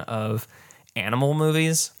fan of animal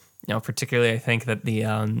movies. Particularly I think that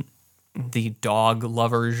the dog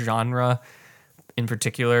lover genre in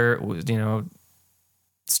particular was,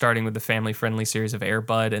 starting with the family-friendly series of Air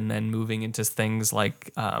Bud and then moving into things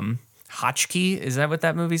like Hotchkiss. Is that what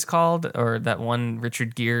that movie's called? Or that one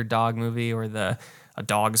Richard Gere dog movie, or the a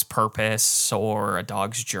dog's purpose or a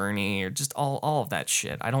dog's journey or just all of that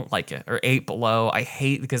shit. I don't like it. Or Eight Below. I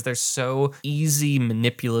hate because they're so easy,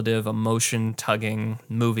 manipulative, emotion tugging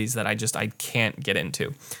movies that I can't get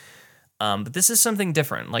into. But this is something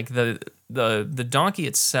different. Like the donkey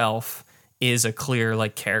itself is a clear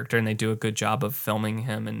like character, and they do a good job of filming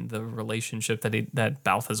him and the relationship that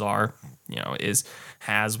Balthazar,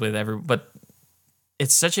 has with everyone. But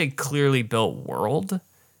it's such a clearly built world,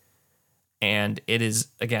 and it is,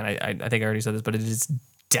 again, I think I already said this, but it is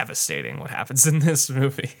devastating what happens in this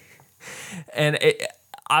movie. And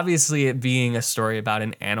obviously, it being a story about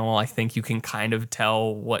an animal, I think you can kind of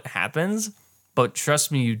tell what happens, but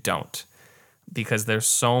trust me, you don't, because there's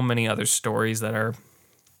so many other stories that are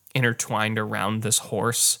intertwined around this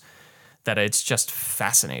horse that it's just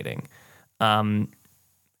fascinating.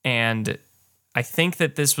 And I think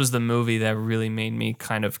that this was the movie that really made me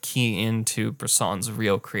kind of key into Bresson's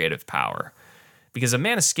real creative power. Because A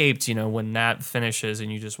Man Escaped, when that finishes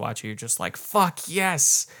and you just watch it, you're just like, fuck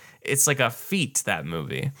yes. It's like a feat, that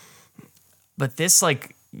movie. But this,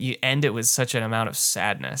 like, you end it with such an amount of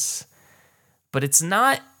sadness. But it's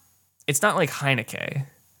not like Haneke,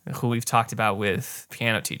 who we've talked about with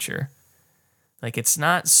Piano Teacher. Like, it's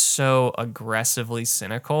not so aggressively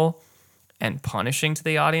cynical and punishing to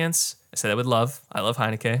the audience. I say that with love. I love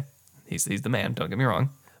Haneke. He's the man, don't get me wrong.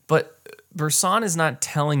 But Bresson is not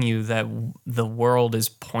telling you that the world is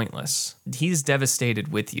pointless. He's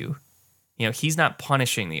devastated with you. He's not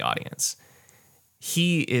punishing the audience.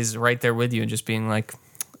 He is right there with you and just being like,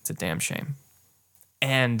 it's a damn shame.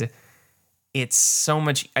 And I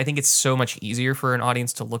think it's so much easier for an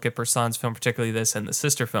audience to look at Bresson's film, particularly this and the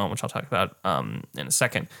sister film, which I'll talk about in a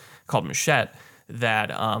second, called Machete, that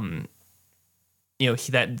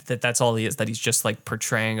that's all he is, that he's just like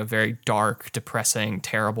portraying a very dark, depressing,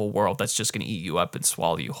 terrible world that's just going to eat you up and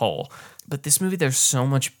swallow you whole. But this movie, there's so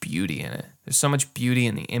much beauty in it. There's so much beauty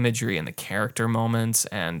in the imagery and the character moments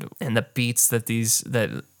and the beats that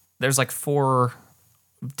there's like 4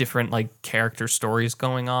 different like character stories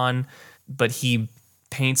going on, but he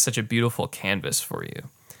paints such a beautiful canvas for you.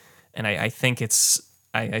 And I think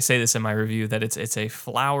I say this in my review, that it's a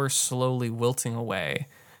flower slowly wilting away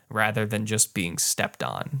rather than just being stepped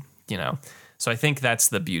on, So I think that's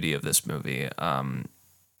the beauty of this movie.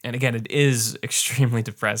 And again, it is extremely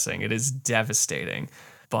depressing. It is devastating,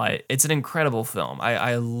 but it's an incredible film.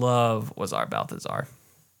 I love Wazar Balthazar.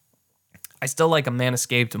 I still like A Man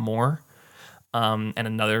Escaped more, and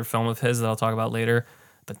another film of his that I'll talk about later.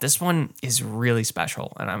 But this one is really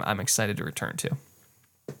special, and I'm excited to return to.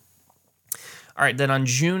 All right, then on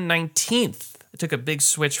June 19th, I took a big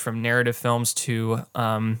switch from narrative films to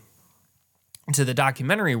the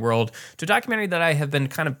documentary world, to a documentary that I have been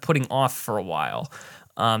kind of putting off for a while.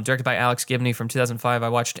 Directed by Alex Gibney from 2005, I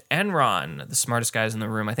watched Enron, The Smartest Guys in the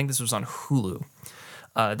Room. I think this was on Hulu.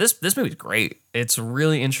 This movie's great. It's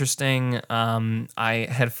really interesting. I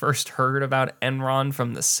had first heard about Enron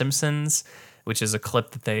from The Simpsons, which is a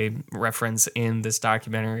clip that they reference in this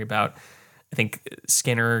documentary about, I think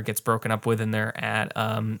Skinner gets broken up with, and they're at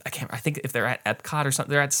I think if they're at Epcot or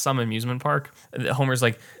something, they're at some amusement park. And Homer's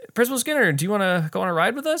like, Principal Skinner, do you want to go on a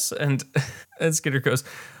ride with us? And Skinner goes,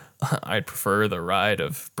 I'd prefer the ride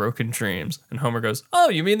of broken dreams. And Homer goes, oh,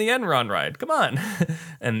 you mean the Enron ride? Come on.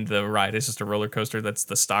 And the ride is just a roller coaster that's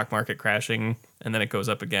the stock market crashing, and then it goes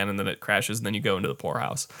up again, and then it crashes, and then you go into the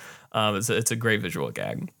poorhouse. It's a great visual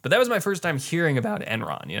gag. But that was my first time hearing about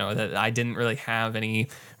Enron, that I didn't really have any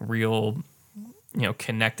real,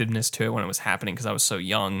 connectedness to it when it was happening because I was so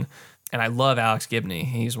young. And I love Alex Gibney.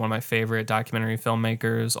 He's one of my favorite documentary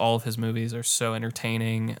filmmakers. All of his movies are so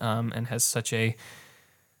entertaining, and has such a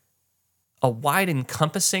wide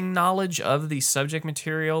encompassing knowledge of the subject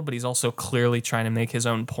material, but he's also clearly trying to make his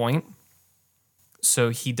own point. So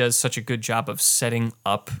he does such a good job of setting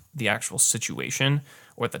up the actual situation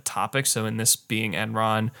or the topic. So in this being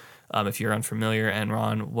Enron, if you're unfamiliar,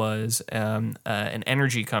 Enron was an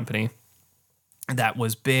energy company that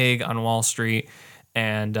was big on Wall Street.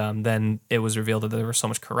 And then it was revealed that there was so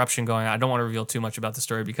much corruption going on. I don't want to reveal too much about the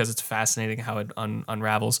story because it's fascinating how it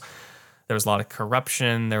unravels. There was a lot of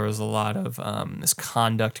corruption. There was a lot of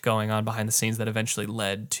misconduct going on behind the scenes that eventually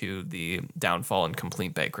led to the downfall and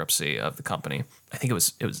complete bankruptcy of the company. I think it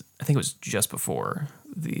was just before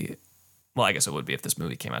the. Well, I guess it would be if this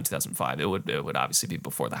movie came out in 2005. It would obviously be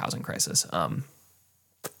before the housing crisis.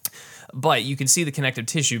 But you can see the connective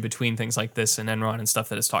tissue between things like this and Enron and stuff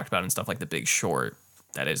that is talked about and stuff like The Big Short.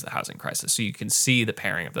 That is the housing crisis. So you can see the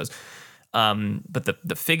pairing of those. But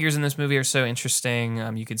the figures in this movie are so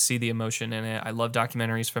interesting. You can see the emotion in it. I love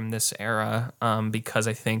documentaries from this era because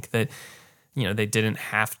I think that, they didn't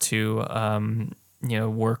have to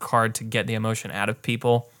work hard to get the emotion out of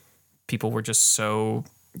people. People were just so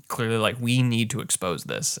clearly like, we need to expose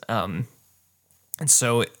this. And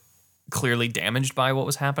so clearly damaged by what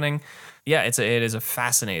was happening. Yeah, it is a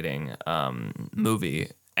fascinating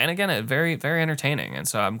movie. And again, very, very entertaining. And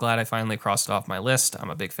so I'm glad I finally crossed it off my list. I'm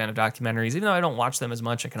a big fan of documentaries. Even though I don't watch them as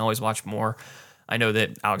much, I can always watch more. I know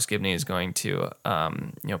that Alex Gibney is going to,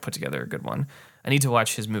 put together a good one. I need to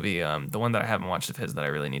watch his movie. The one that I haven't watched of his that I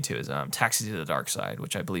really need to is Taxi to the Dark Side,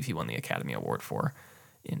 which I believe he won the Academy Award for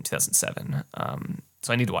in 2007.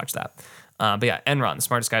 So I need to watch that. But yeah, Enron, The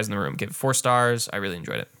Smartest Guys in the Room, gave it 4 stars. I really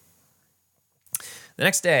enjoyed it. The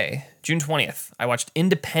next day, June 20th, I watched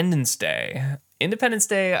Independence Day. Independence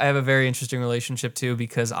Day, I have a very interesting relationship to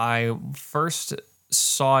because I first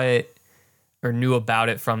saw it or knew about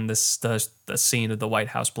it from the scene of the White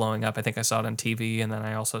House blowing up. I think I saw it on TV, and then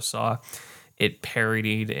I also saw it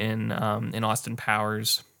parodied in Austin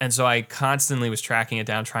Powers. And so I constantly was tracking it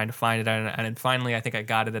down, trying to find it. And finally, I think I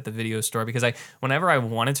got it at the video store because whenever I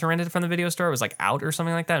wanted to rent it from the video store, it was like out or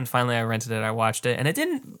something like that. And finally I rented it, I watched it, and it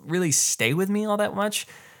didn't really stay with me all that much,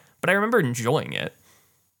 but I remember enjoying it.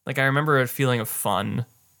 Like, I remember a feeling of fun,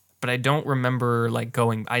 but I don't remember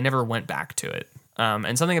I never went back to it.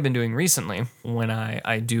 And something I've been doing recently when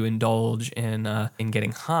I do indulge in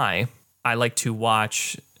getting high, I like to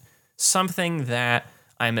watch something that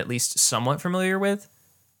I'm at least somewhat familiar with,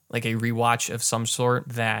 like a rewatch of some sort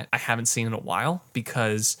that I haven't seen in a while,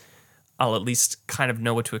 because I'll at least kind of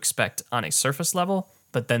know what to expect on a surface level,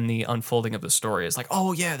 but then the unfolding of the story is like,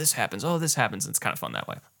 oh yeah, this happens. Oh, this happens. It's kind of fun that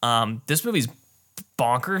way. This movie's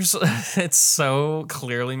bonkers. It's so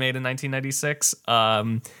clearly made in 1996.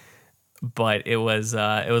 But it was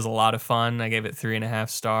a lot of fun. I gave it 3.5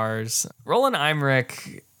 stars. Roland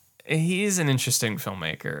Emmerich, he's an interesting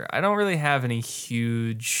filmmaker. I don't really have any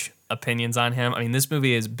huge opinions on him. I mean, this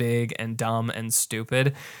movie is big and dumb and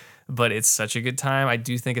stupid, but it's such a good time. I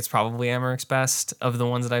do think it's probably Emmerich's best of the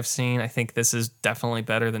ones that I've seen. I think this is definitely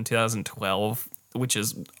better than 2012, which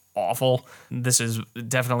is awful. This is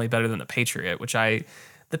definitely better than The Patriot,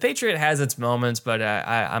 The Patriot has its moments, but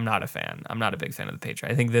I'm not a fan. I'm not a big fan of The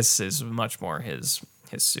Patriot. I think this is much more his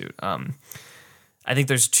suit. I think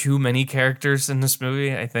there's too many characters in this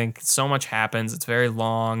movie. I think so much happens. It's very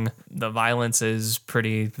long. The violence is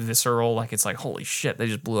pretty visceral. Like, it's like, holy shit, they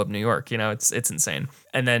just blew up New York. It's insane.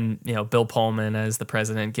 And then, Bill Pullman as the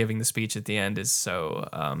president giving the speech at the end is so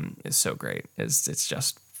great. It's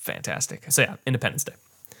just fantastic. So yeah, Independence Day.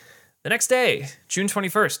 The next day, June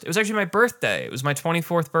 21st, it was actually my birthday. It was my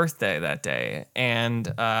 24th birthday that day.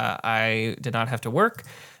 And I did not have to work.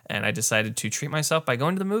 And I decided to treat myself by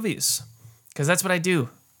going to the movies. Because that's what I do.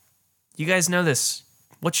 You guys know this.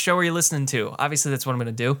 What show are you listening to? Obviously, that's what I'm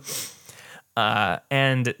going to do.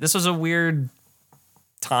 And this was a weird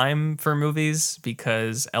time for movies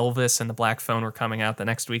because Elvis and The Black Phone were coming out the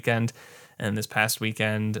next weekend. And this past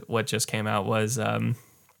weekend, what just came out was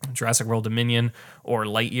Jurassic World Dominion or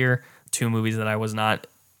Lightyear, 2 movies that I was not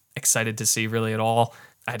excited to see really at all.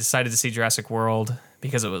 I decided to see Jurassic World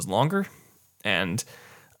because it was longer, and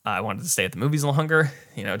I wanted to stay at the movies longer,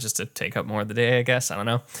 just to take up more of the day, I guess. I don't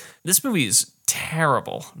know. This movie is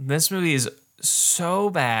terrible. This movie is so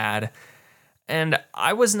bad, and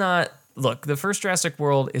I was not... Look, the first Jurassic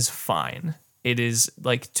World is fine. It is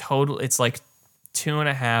it's like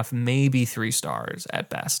 2.5, maybe 3 stars at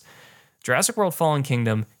best. Jurassic World Fallen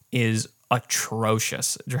Kingdom is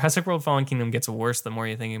atrocious. Jurassic World Fallen Kingdom gets worse the more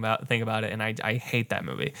you think about it, and I hate that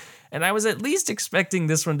movie. And I was at least expecting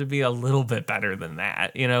this one to be a little bit better than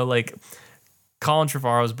that. Colin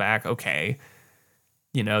Trevorrow's back, okay.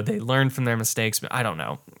 They learned from their mistakes, but I don't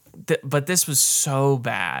know. But this was so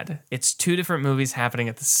bad. It's 2 different movies happening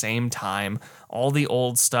at the same time. All the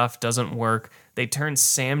old stuff doesn't work. They turned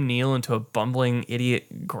Sam Neill into a bumbling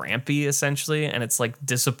idiot Grampy, essentially, and it's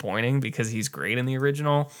disappointing because he's great in the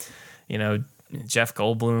original. Jeff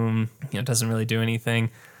Goldblum, doesn't really do anything.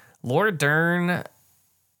 Laura Dern,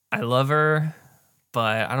 I love her,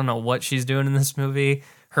 but I don't know what she's doing in this movie.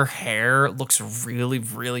 Her hair looks really,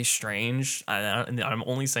 really strange. I'm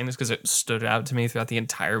only saying this because it stood out to me throughout the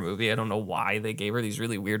entire movie. I don't know why they gave her these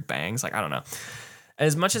really weird bangs. I don't know.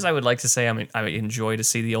 As much as I would like to say I enjoy to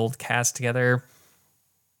see the old cast together,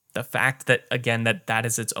 the fact that, again, that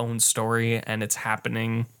is its own story and it's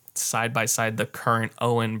happening side by side the current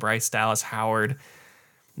Owen, Bryce Dallas Howard,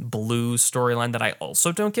 Blue storyline that I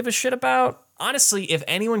also don't give a shit about. Honestly, if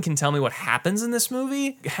anyone can tell me what happens in this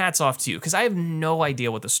movie, hats off to you, because I have no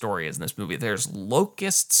idea what the story is in this movie. There's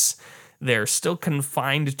locusts. They're still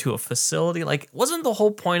confined to a facility. Wasn't the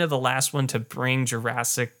whole point of the last one to bring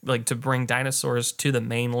to bring dinosaurs to the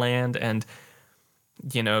mainland and,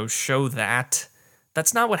 show that?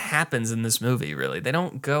 that's not what happens in this movie, really. They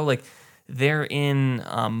don't go, like, they're in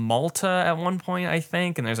Malta at one point, I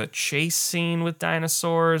think, and there's a chase scene with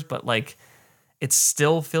dinosaurs, but, like, it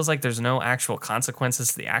still feels like there's no actual consequences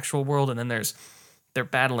to the actual world. And then they're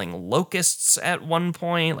battling locusts at one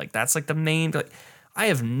point. Like, that's like the main, like, I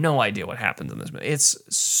have no idea what happens in this movie. It's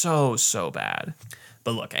so bad.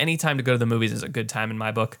 But look, any time to go to the movies is a good time in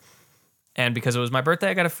my book. And because it was my birthday,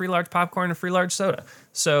 I got a free large popcorn and a free large soda.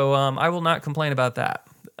 So I will not complain about that.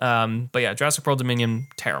 But yeah, Jurassic World Dominion,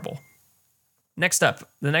 terrible. Next up,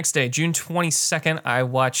 the next day, June 22nd, I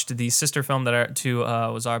watched the sister film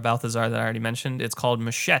was Our Balthazar that I already mentioned. It's called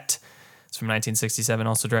Machete. It's from 1967,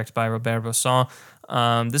 also directed by Robert Bresson.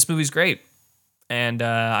 This movie's great. And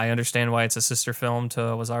I understand why it's a sister film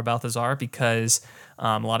to Was Our Balthazar, because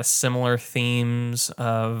a lot of similar themes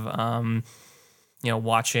of,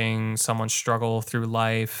 watching someone struggle through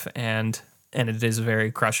life, and it is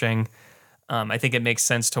very crushing. I think it makes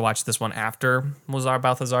sense to watch this one after Was Our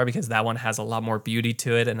Balthazar, because that one has a lot more beauty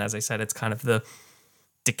to it. And as I said, it's kind of the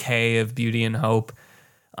decay of beauty and hope.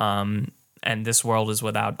 And this world is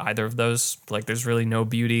without either of those. Like, there's really no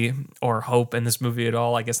beauty or hope in this movie at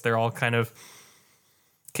all. I guess they're all kind of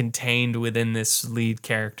contained within this lead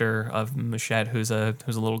character of Machete, who's a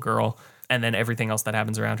little girl. And then everything else that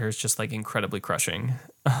happens around her is just, like, incredibly crushing.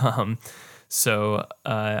 So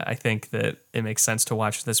I think that it makes sense to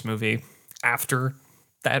watch this movie after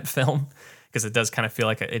that film, because it does kind of feel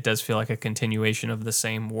like a continuation of the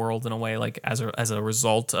same world in a way, like as a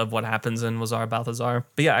result of what happens in Was Our Balthazar.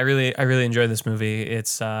 But yeah, I really enjoy this movie.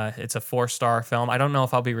 It's a 4-star film. I don't know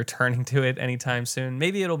if I'll be returning to it anytime soon.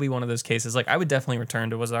 Maybe it'll be one of those cases, like I would definitely return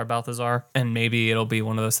to Was Our Balthazar, and maybe it'll be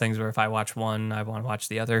one of those things where if I watch one, I want to watch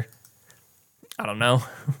the other. I don't know.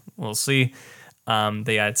 We'll see.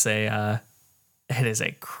 I'd say it is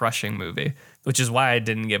a crushing movie, which is why I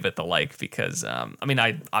didn't give it the like, because I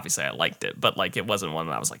liked it, but like it wasn't one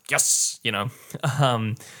that I was like, yes, you know.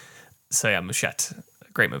 So yeah, Machete,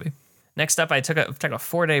 great movie. Next up, I took a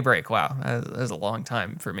 4-day break. Wow, that was a long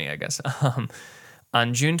time for me, I guess.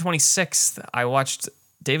 On June 26th, I watched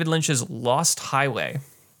David Lynch's Lost Highway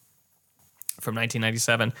from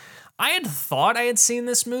 1997. I had thought I had seen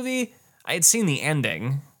this movie. I had seen the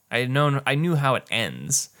ending. I knew how it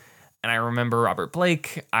ends. And I remember Robert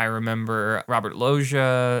Blake. I remember Robert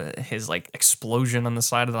Loggia, his like explosion on the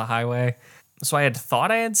side of the highway. So I had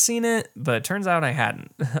thought I had seen it, but it turns out I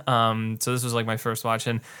hadn't. So this was like my first watch.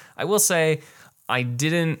 And I will say I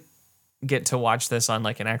didn't get to watch this on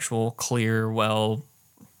like an actual clear,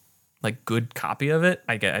 like good copy of it.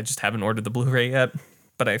 I just haven't ordered the Blu-ray yet,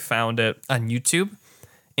 but I found it on YouTube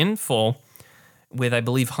in full with, I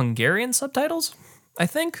believe, Hungarian subtitles, I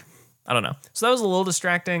think. I don't know. So that was a little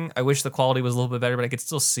distracting. I wish the quality was a little bit better, but I could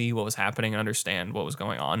still see what was happening and understand what was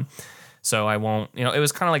going on. So I won't, it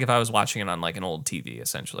was kind of like if I was watching it on like an old TV,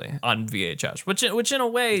 essentially, on VHS, which in a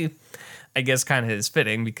way, I guess kind of is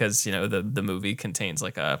fitting because, the movie contains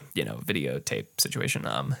like a, videotape situation.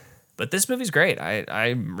 But this movie's great. I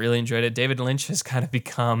really enjoyed it. David Lynch has kind of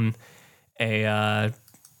become a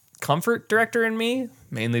comfort director in me,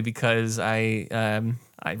 mainly because I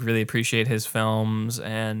really appreciate his films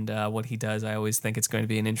and what he does. I always think it's going to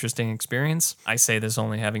be an interesting experience. I say this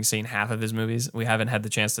only having seen half of his movies. We haven't had the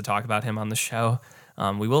chance to talk about him on the show.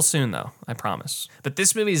 We will soon, though, I promise. But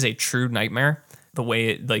this movie is a true nightmare. The way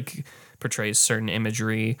it like portrays certain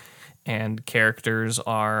imagery and characters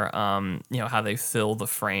are, how they fill the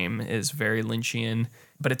frame is very Lynchian.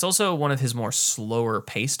 But it's also one of his more slower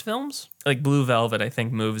paced films. Like Blue Velvet, I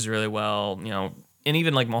think, moves really well, and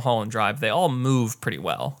even like Mulholland Drive, they all move pretty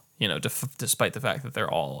well, despite the fact that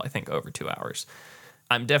they're all, I think, over 2 hours.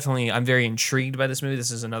 I'm very intrigued by this movie.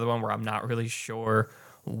 This is another one where I'm not really sure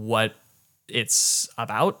what it's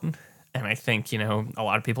about. And I think, a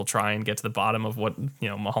lot of people try and get to the bottom of what,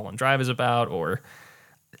 Mulholland Drive is about. Or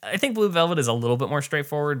I think Blue Velvet is a little bit more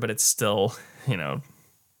straightforward, but it's still,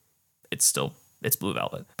 it's Blue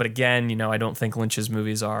Velvet. But again, I don't think Lynch's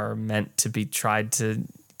movies are meant to be tried to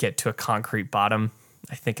get to a concrete bottom.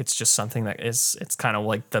 I think it's just something that it's kind of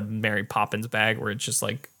like the Mary Poppins bag where it's just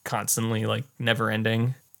like constantly like never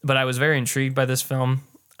ending. But I was very intrigued by this film.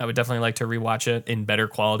 I would definitely like to rewatch it in better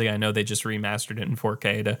quality. I know they just remastered it in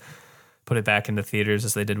 4K to put it back into theaters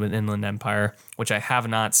as they did with Inland Empire, which I have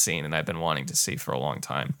not seen and I've been wanting to see for a long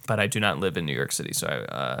time. But I do not live in New York City,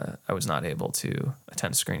 so I was not able to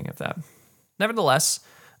attend a screening of that. Nevertheless,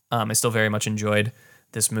 I still very much enjoyed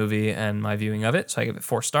this movie and my viewing of it. So I give it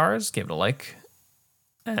 4 stars, gave it a like.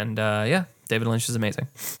 And David Lynch is amazing.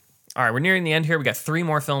 All right, we're nearing the end here. We got 3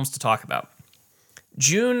 more films to talk about.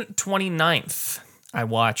 June 29th, I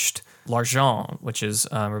watched L'Argent, which is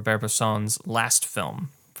Robert Bresson's last film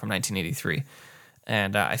from 1983.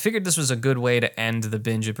 And I figured this was a good way to end the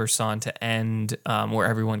binge of Bresson, to end where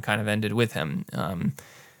everyone kind of ended with him.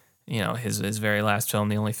 His very last film,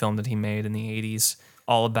 the only film that he made in the 80s,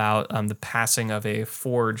 all about the passing of a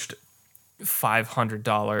forged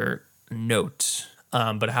 $500 note,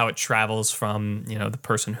 but how it travels from, the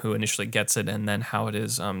person who initially gets it and then how it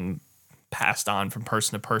is passed on from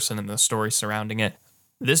person to person and the story surrounding it.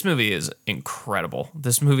 This movie is incredible.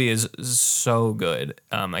 This movie is so good.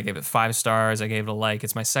 I gave it 5 stars. I gave it a like.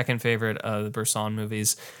 It's my second favorite of the Bresson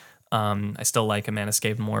movies. I still like A Man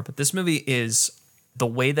Escaped more, but this movie is, the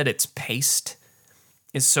way that it's paced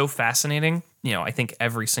is so fascinating. I think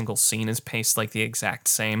every single scene is paced like the exact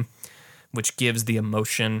same, which gives the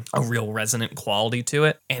emotion a real resonant quality to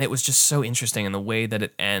it. And it was just so interesting in the way that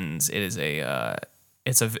it ends. It is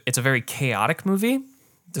it's a very chaotic movie,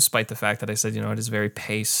 despite the fact that I said, it is very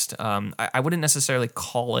paced. I wouldn't necessarily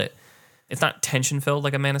call it, it's not tension-filled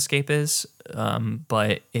like A Man Escape is,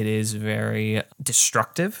 but it is very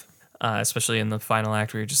destructive, especially in the final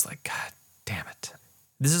act where you're just like, God damn it.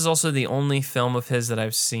 This is also the only film of his that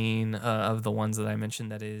I've seen, of the ones that I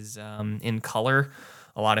mentioned, that is in color.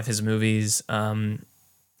 A lot of his movies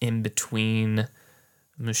in between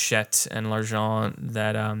Mouchette and L'Argent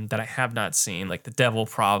that I have not seen, like The Devil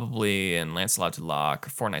probably, and Lancelot du Lac,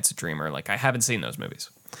 or Four Nights a Dreamer. Like, I haven't seen those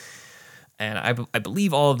movies, and I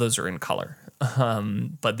believe all of those are in color.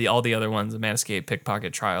 But all the other ones, The Man Escape,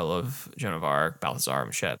 Pickpocket, Trial of Joan of Arc, Balthazar,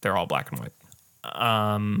 Mouchette, they're all black and white.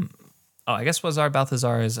 I guess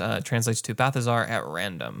Balthazar translates to Balthazar at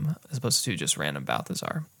random, as opposed to just random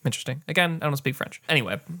Balthazar. Interesting. Again, I don't speak French.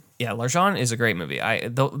 Anyway, yeah, L'Argent is a great movie.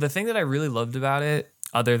 The thing that I really loved about it,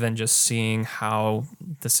 other than just seeing how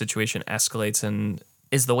the situation escalates, and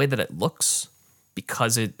is the way that it looks.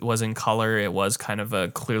 Because it was in color, it was kind of a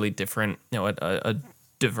clearly different, a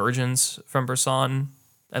divergence from Bresson,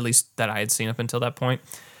 at least that I had seen up until that point,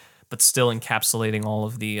 but still encapsulating all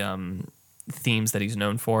of the themes that he's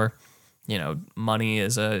known for. Money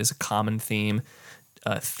is a common theme,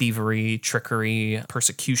 thievery, trickery,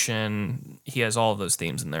 persecution. He has all of those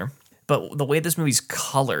themes in there. But the way this movie's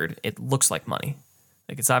colored, it looks like money.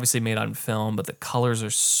 Like, it's obviously made on film, but the colors are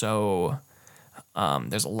so,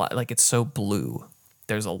 there's a lot, like, it's so blue.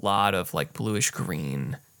 There's a lot of like bluish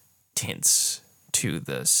green tints to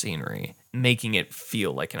the scenery, making it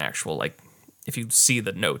feel like an actual, like, if you see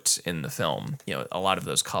the note in the film, a lot of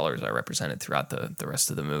those colors are represented throughout the rest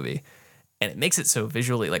of the movie. And it makes it so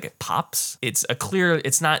visually, like, it pops. It's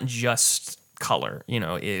not just color,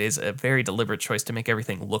 it is a very deliberate choice to make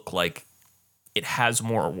everything look like it has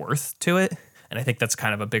more worth to it. And I think that's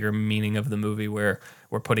kind of a bigger meaning of the movie, where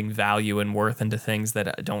we're putting value and worth into things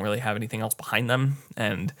that don't really have anything else behind them,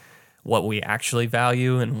 and what we actually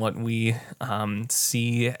value and what we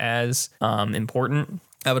see as important.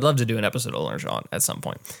 I would love to do an episode of L'Argent at some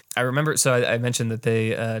point. I remember, so I mentioned that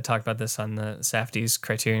they talked about this on the Safdie's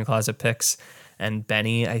Criterion Closet picks, and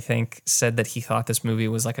Benny, I think, said that he thought this movie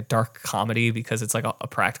was like a dark comedy because it's like a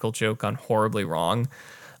practical joke gone horribly wrong.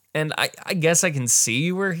 And I guess I can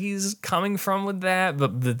see where he's coming from with that,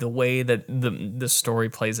 but the way that the story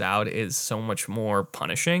plays out is so much more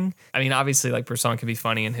punishing. I mean, obviously, like, Bresson can be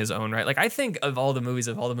funny in his own right. Like, I think of all the movies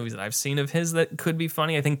that I've seen of his that could be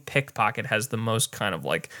funny, I think Pickpocket has the most kind of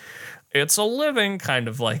like, it's a living kind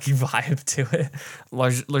of like vibe to it.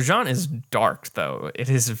 L'Argent is dark, though. It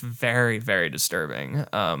is very, very disturbing.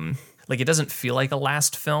 Like, it doesn't feel like a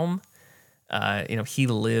last film. He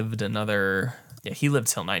lived another... Yeah, he lived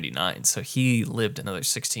till 99, so he lived another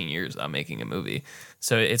 16 years without making a movie.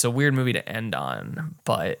 So it's a weird movie to end on,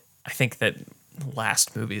 but I think that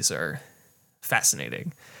last movies are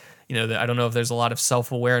fascinating. I don't know if there's a lot of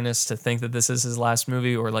self-awareness to think that this is his last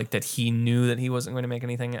movie, or like that he knew that he wasn't going to make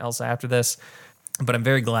anything else after this. But I'm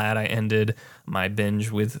very glad I ended my binge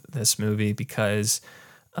with this movie, because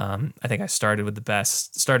I think I started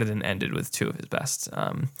and ended with 2 of his best.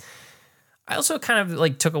 I also kind of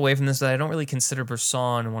like took away from this that I don't really consider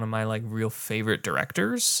Bresson one of my like real favorite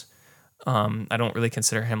directors. I don't really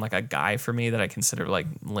consider him like a guy for me that I consider like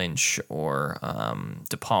Lynch or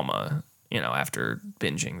De Palma, after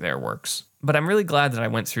binging their works. But I'm really glad that I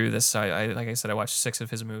went through this. I like I said, I watched 6 of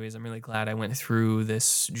his movies. I'm really glad I went through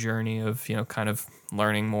this journey of, kind of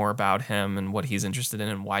learning more about him and what he's interested in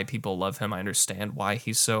and why people love him. I understand why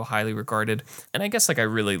he's so highly regarded. And I guess like I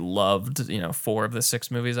really loved, 4 of the 6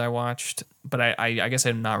 movies I watched. But I guess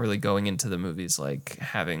I'm not really going into the movies like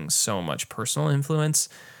having so much personal influence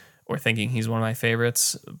or thinking he's one of my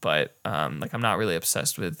favorites. But like I'm not really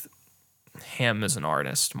obsessed with him as an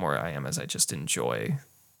artist. More I am as I just enjoy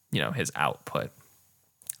his output.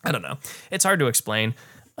 I don't know. It's hard to explain.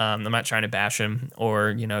 I'm not trying to bash him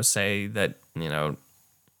or, say that,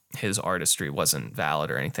 his artistry wasn't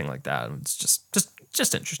valid or anything like that. It's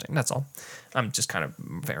just interesting. That's all. I'm just kind of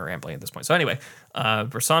very rambling at this point. So anyway,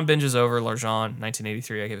 Bresson binge is over. L'Argent,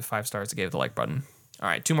 1983. I gave it 5 stars. I gave it the like button. All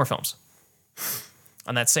right, 2 more films.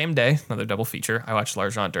 On that same day, another double feature, I watched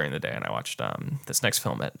L'Argent during the day, and I watched this next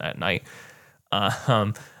film at night.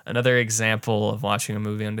 Another example of watching a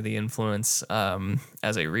movie under the influence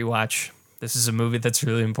as a rewatch. This is a movie that's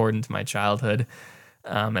really important to my childhood.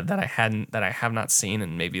 That I have not seen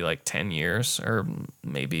in maybe like 10 years or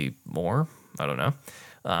maybe more. I don't know.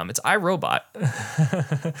 It's I, Robot.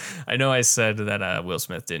 I know I said that Will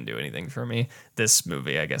Smith didn't do anything for me. This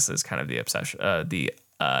movie, I guess, is kind of the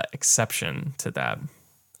exception to that.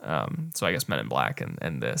 So I guess Men in Black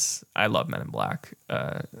and this. I love Men in Black.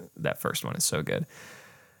 That first one is so good.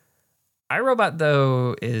 I, Robot,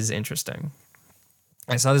 though, is interesting.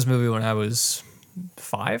 I saw this movie when I was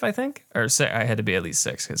 5, I think, or 6. I had to be at least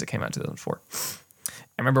 6 because it came out in 2004.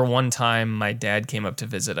 I remember one time my dad came up to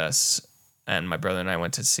visit us, and my brother and I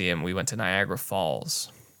went to see him. We went to Niagara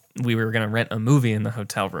Falls. We were gonna rent a movie in the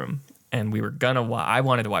hotel room, and we were I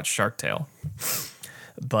wanted to watch Shark Tale,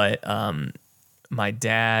 but my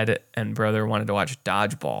dad and brother wanted to watch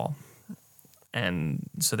Dodgeball, and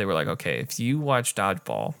so they were like, "Okay, if you watch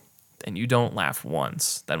Dodgeball and you don't laugh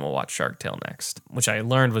once, then we'll watch Shark Tale next," which I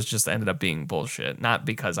learned was just ended up being bullshit. Not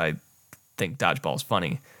because I think Dodgeball is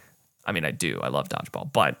funny. I mean, I do. I love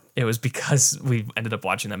Dodgeball. But it was because we ended up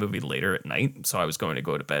watching that movie later at night, so I was going to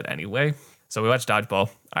go to bed anyway. So we watched Dodgeball.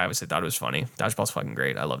 I obviously thought it was funny. Dodgeball's fucking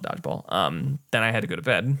great. I love Dodgeball. Then I had to go to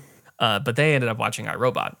bed. But they ended up watching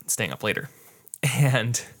iRobot, staying up later.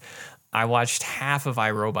 And I watched half of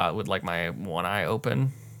iRobot with like my one eye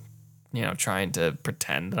open, trying to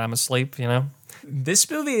pretend that I'm asleep, This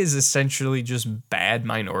movie is essentially just bad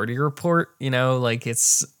Minority Report,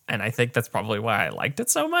 and I think that's probably why I liked it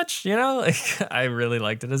so much, I really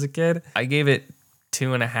liked it as a kid. I gave it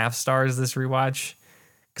 2.5 stars this rewatch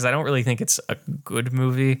because I don't really think it's a good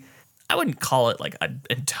movie. I wouldn't call it like an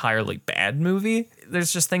entirely bad movie.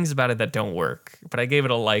 There's just things about it that don't work. But I gave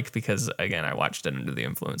it a like because, again, I watched it under the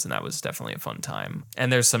influence, and that was definitely a fun time.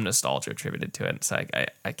 And there's some nostalgia attributed to it, so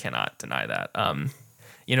I cannot deny that.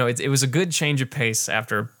 It was a good change of pace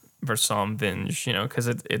after Bresson binge, because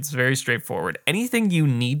it's very straightforward. Anything you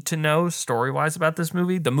need to know story-wise about this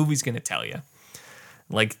movie, the movie's going to tell you.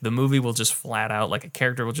 Like, the movie will just flat out, like, a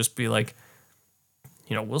character will just be like,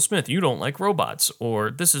 Will Smith, you don't like robots,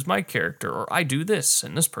 or this is my character, or I do this,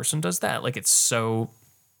 and this person does that. Like, it's so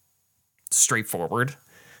straightforward.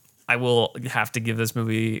 I will have to give this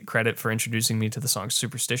movie credit for introducing me to the song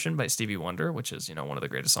Superstition by Stevie Wonder, which is, one of the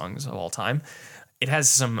greatest songs of all time. It has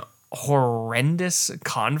some horrendous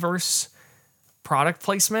Converse product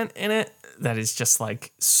placement in it that is just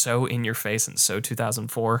like so in your face and so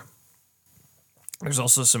 2004. There's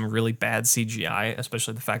also some really bad CGI,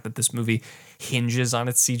 especially the fact that this movie hinges on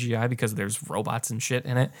its CGI because there's robots and shit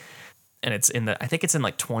in it. And it's I think it's in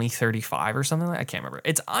like 2035 or something like that. I can't remember.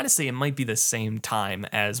 It's honestly, it might be the same time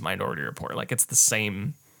as Minority Report. Like it's the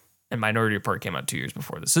same, and Minority Report came out 2 years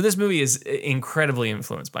before this. So this movie is incredibly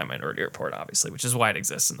influenced by Minority Report, obviously, which is why it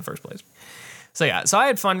exists in the first place. So yeah, so I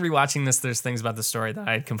had fun rewatching this. There's things about the story that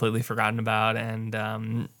I had completely forgotten about, and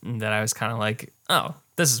that I was kind of like, oh,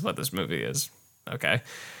 this is what this movie is. Okay.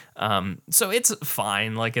 So it's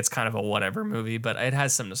fine. Like it's kind of a whatever movie, but it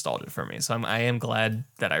has some nostalgia for me. So I am glad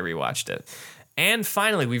that I rewatched it. And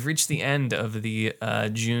finally, we've reached the end of the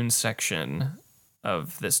June section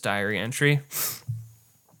of this diary entry.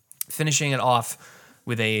 Finishing it off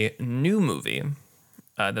with a new movie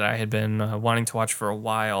that I had been wanting to watch for a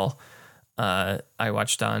while. I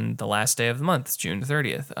watched on the last day of the month, June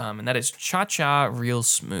 30th, and that is Cha-Cha Real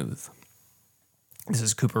Smooth. This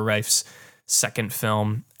is Cooper Raif's second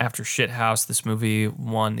film after Shithouse. This movie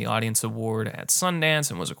won the Audience Award at Sundance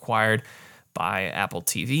and was acquired by Apple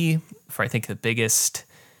TV for, I think, the biggest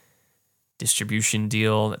distribution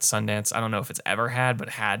deal that Sundance, I don't know if it's ever had, but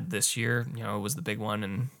had this year. It was the big one,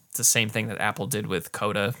 and it's the same thing that Apple did with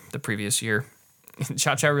Coda the previous year.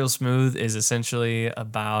 Cha-Cha Real Smooth is essentially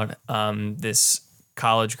about this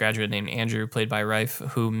college graduate named Andrew, played by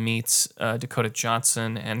Raif, who meets Dakota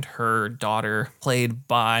Johnson and her daughter, played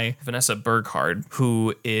by Vanessa Berghard,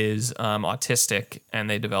 who is autistic, and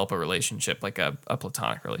they develop a relationship, like a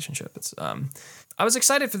platonic relationship. I was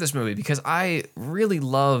excited for this movie because I really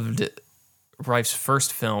loved Raif's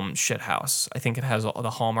first film, Shithouse. I think it has all the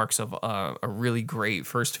hallmarks of a really great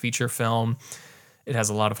first feature film. It has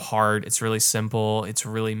a lot of heart. It's really simple. It's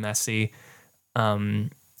really messy.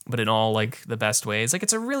 but in all like the best ways. Like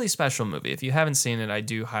it's a really special movie. If you haven't seen it, I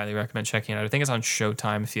do highly recommend checking it out. I think it's on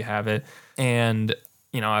Showtime if you have it. And,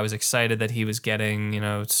 I was excited that he was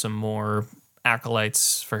getting, some more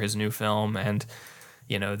acolytes for his new film, and,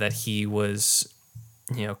 that he was,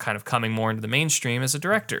 kind of coming more into the mainstream as a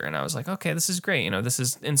director. And I was like, okay, this is great. This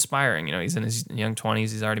is inspiring. He's in his young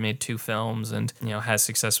 20s. He's already made 2 films and, has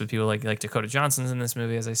success with people like Dakota Johnson's in this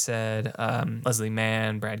movie, as I said, Leslie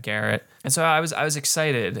Mann, Brad Garrett. And so I was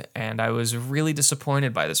excited, and I was really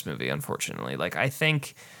disappointed by this movie, unfortunately. Like, I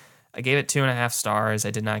think I gave it 2.5 stars.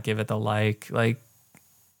 I did not give it the like,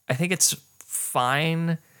 I think it's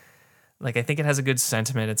fine. Like, I think it has a good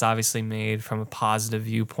sentiment. It's obviously made from a positive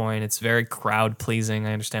viewpoint. It's very crowd pleasing.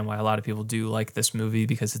 I understand why a lot of people do like this movie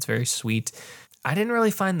because it's very sweet. I didn't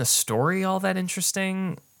really find the story all that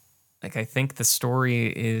interesting. Like, I think the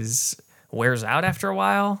story wears out after a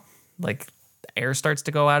while. Like, the air starts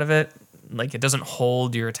to go out of it. Like, it doesn't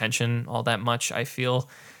hold your attention all that much, I feel.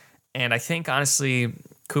 And I think, honestly,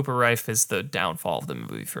 Cooper Raiff is the downfall of the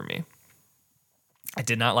movie for me. I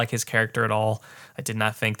did not like his character at all. I did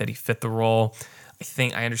not think that he fit the role.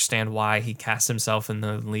 I understand why he cast himself in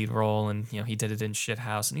the lead role, and he did it in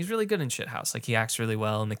Shithouse, and he's really good in Shithouse. Like, he acts really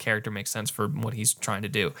well, and the character makes sense for what he's trying to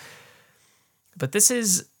do. But this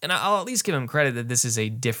is, and I'll at least give him credit that this is a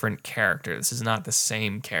different character. This is not the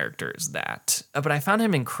same character as that. But I found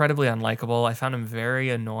him incredibly unlikable. I found him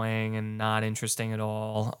very annoying and not interesting at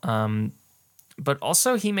all. But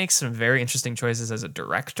also, he makes some very interesting choices as a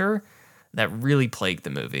director that really plagued the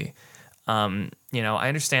movie. I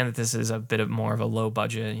understand that this is a bit more of a low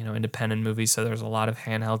budget, independent movie, so there's a lot of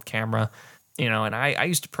handheld camera, and I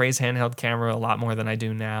used to praise handheld camera a lot more than I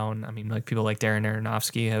do now. And I mean, like, people like Darren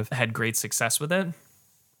Aronofsky have had great success with it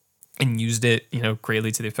and used it,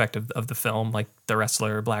 greatly to the effect of the film, like The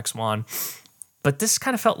Wrestler or Black Swan. But this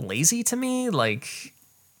kind of felt lazy to me. Like,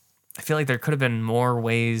 I feel like there could have been more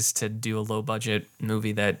ways to do a low budget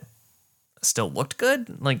movie that still looked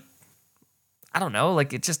good. Like, I don't know.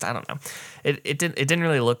 Like, I don't know. It didn't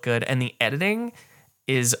really look good. And the editing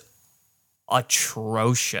is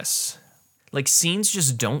atrocious. Like, scenes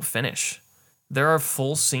just don't finish. There are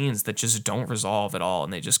full scenes that just don't resolve at all,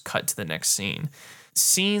 and they just cut to the next scene.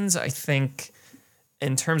 Scenes, I think,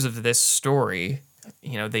 in terms of this story,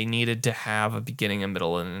 they needed to have a beginning, a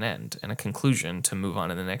middle, and an end, and a conclusion to move on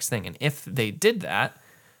to the next thing. And if they did that,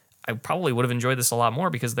 I probably would have enjoyed this a lot more,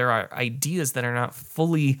 because there are ideas that are not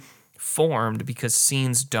fully formed because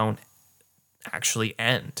scenes don't actually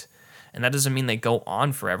end. And that doesn't mean they go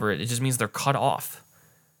on forever. It just means they're cut off.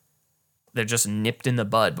 They're just nipped in the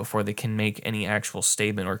bud before they can make any actual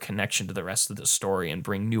statement or connection to the rest of the story and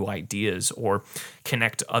bring new ideas or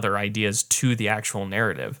connect other ideas to the actual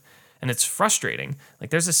narrative. And it's frustrating. Like,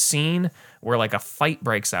 there's a scene where like a fight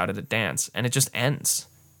breaks out at a dance and it just ends.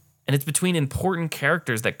 And it's between important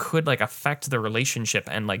characters that could like affect the relationship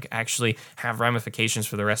and like actually have ramifications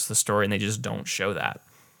for the rest of the story, and they just don't show that.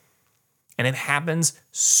 And it happens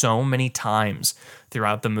so many times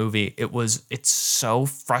throughout the movie. It's so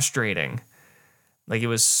frustrating. Like, it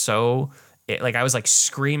was so, like, I was like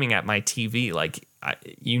screaming at my TV. Like,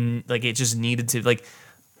 it just needed to, like,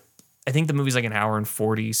 I think the movie's like an hour and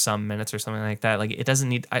 40 some minutes or something like that. Like, it doesn't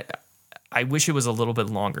need, I wish it was a little bit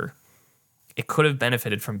longer. It could have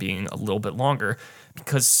benefited from being a little bit longer,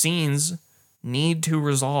 because scenes need to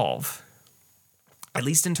resolve, at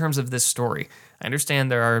least in terms of this story. I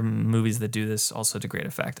understand there are movies that do this also to great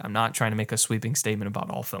effect. I'm not trying to make a sweeping statement about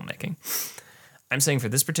all filmmaking. I'm saying for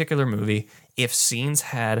this particular movie, if scenes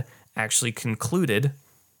had actually concluded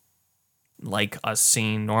like a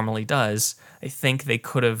scene normally does, I think they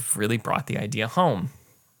could have really brought the idea home.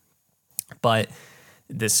 But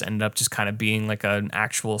this ended up just kind of being like an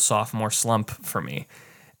actual sophomore slump for me.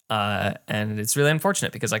 And it's really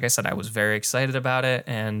unfortunate because, like I said, I was very excited about it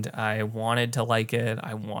and I wanted to like it.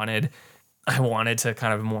 I wanted to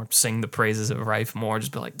kind of more sing the praises of Raiff more,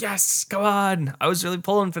 just be like, yes, come on. I was really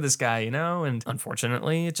pulling for this guy, And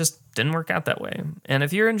unfortunately, it just didn't work out that way. And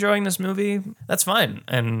if you're enjoying this movie, that's fine.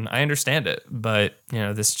 And I understand it. But,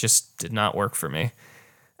 this just did not work for me.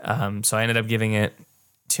 So I ended up giving it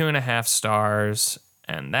 2.5 stars.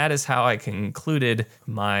 And that is how I concluded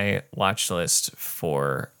my watch list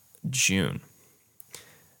for June.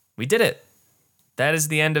 We did it. That is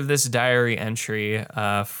the end of this diary entry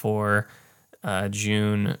for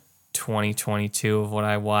June 2022 of what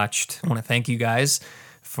I watched. I want to thank you guys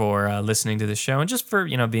for listening to the show and just for,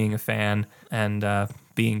 being a fan and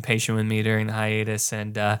being patient with me during the hiatus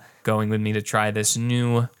and going with me to try this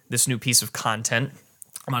new piece of content.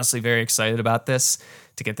 I'm honestly very excited about this,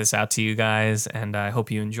 to get this out to you guys, and I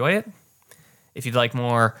hope you enjoy it. If you'd like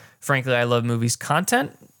more Frankly I Love Movies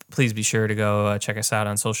content, please be sure to go check us out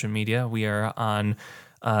on social media. We are on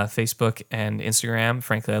Facebook and Instagram,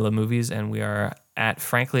 Frankly I Love Movies, and we are at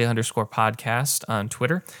Frankly_podcast on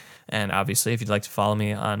Twitter. And obviously, if you'd like to follow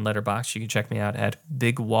me on Letterboxd, you can check me out at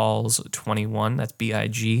BigWalls21. That's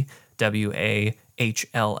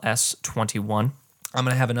BIGWAHLS21. I'm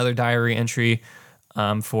going to have another diary entry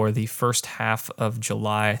for the first half of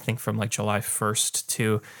July, I think from like July 1st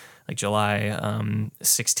to like July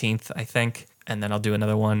 16th, I think. And then I'll do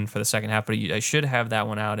another one for the second half. But I should have that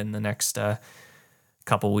one out in the next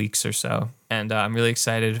couple weeks or so. And I'm really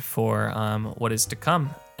excited for what is to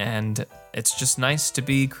come. And it's just nice to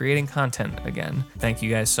be creating content again. Thank you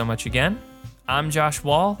guys so much again. I'm Josh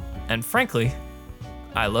Wall, and frankly,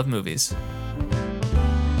 I love movies.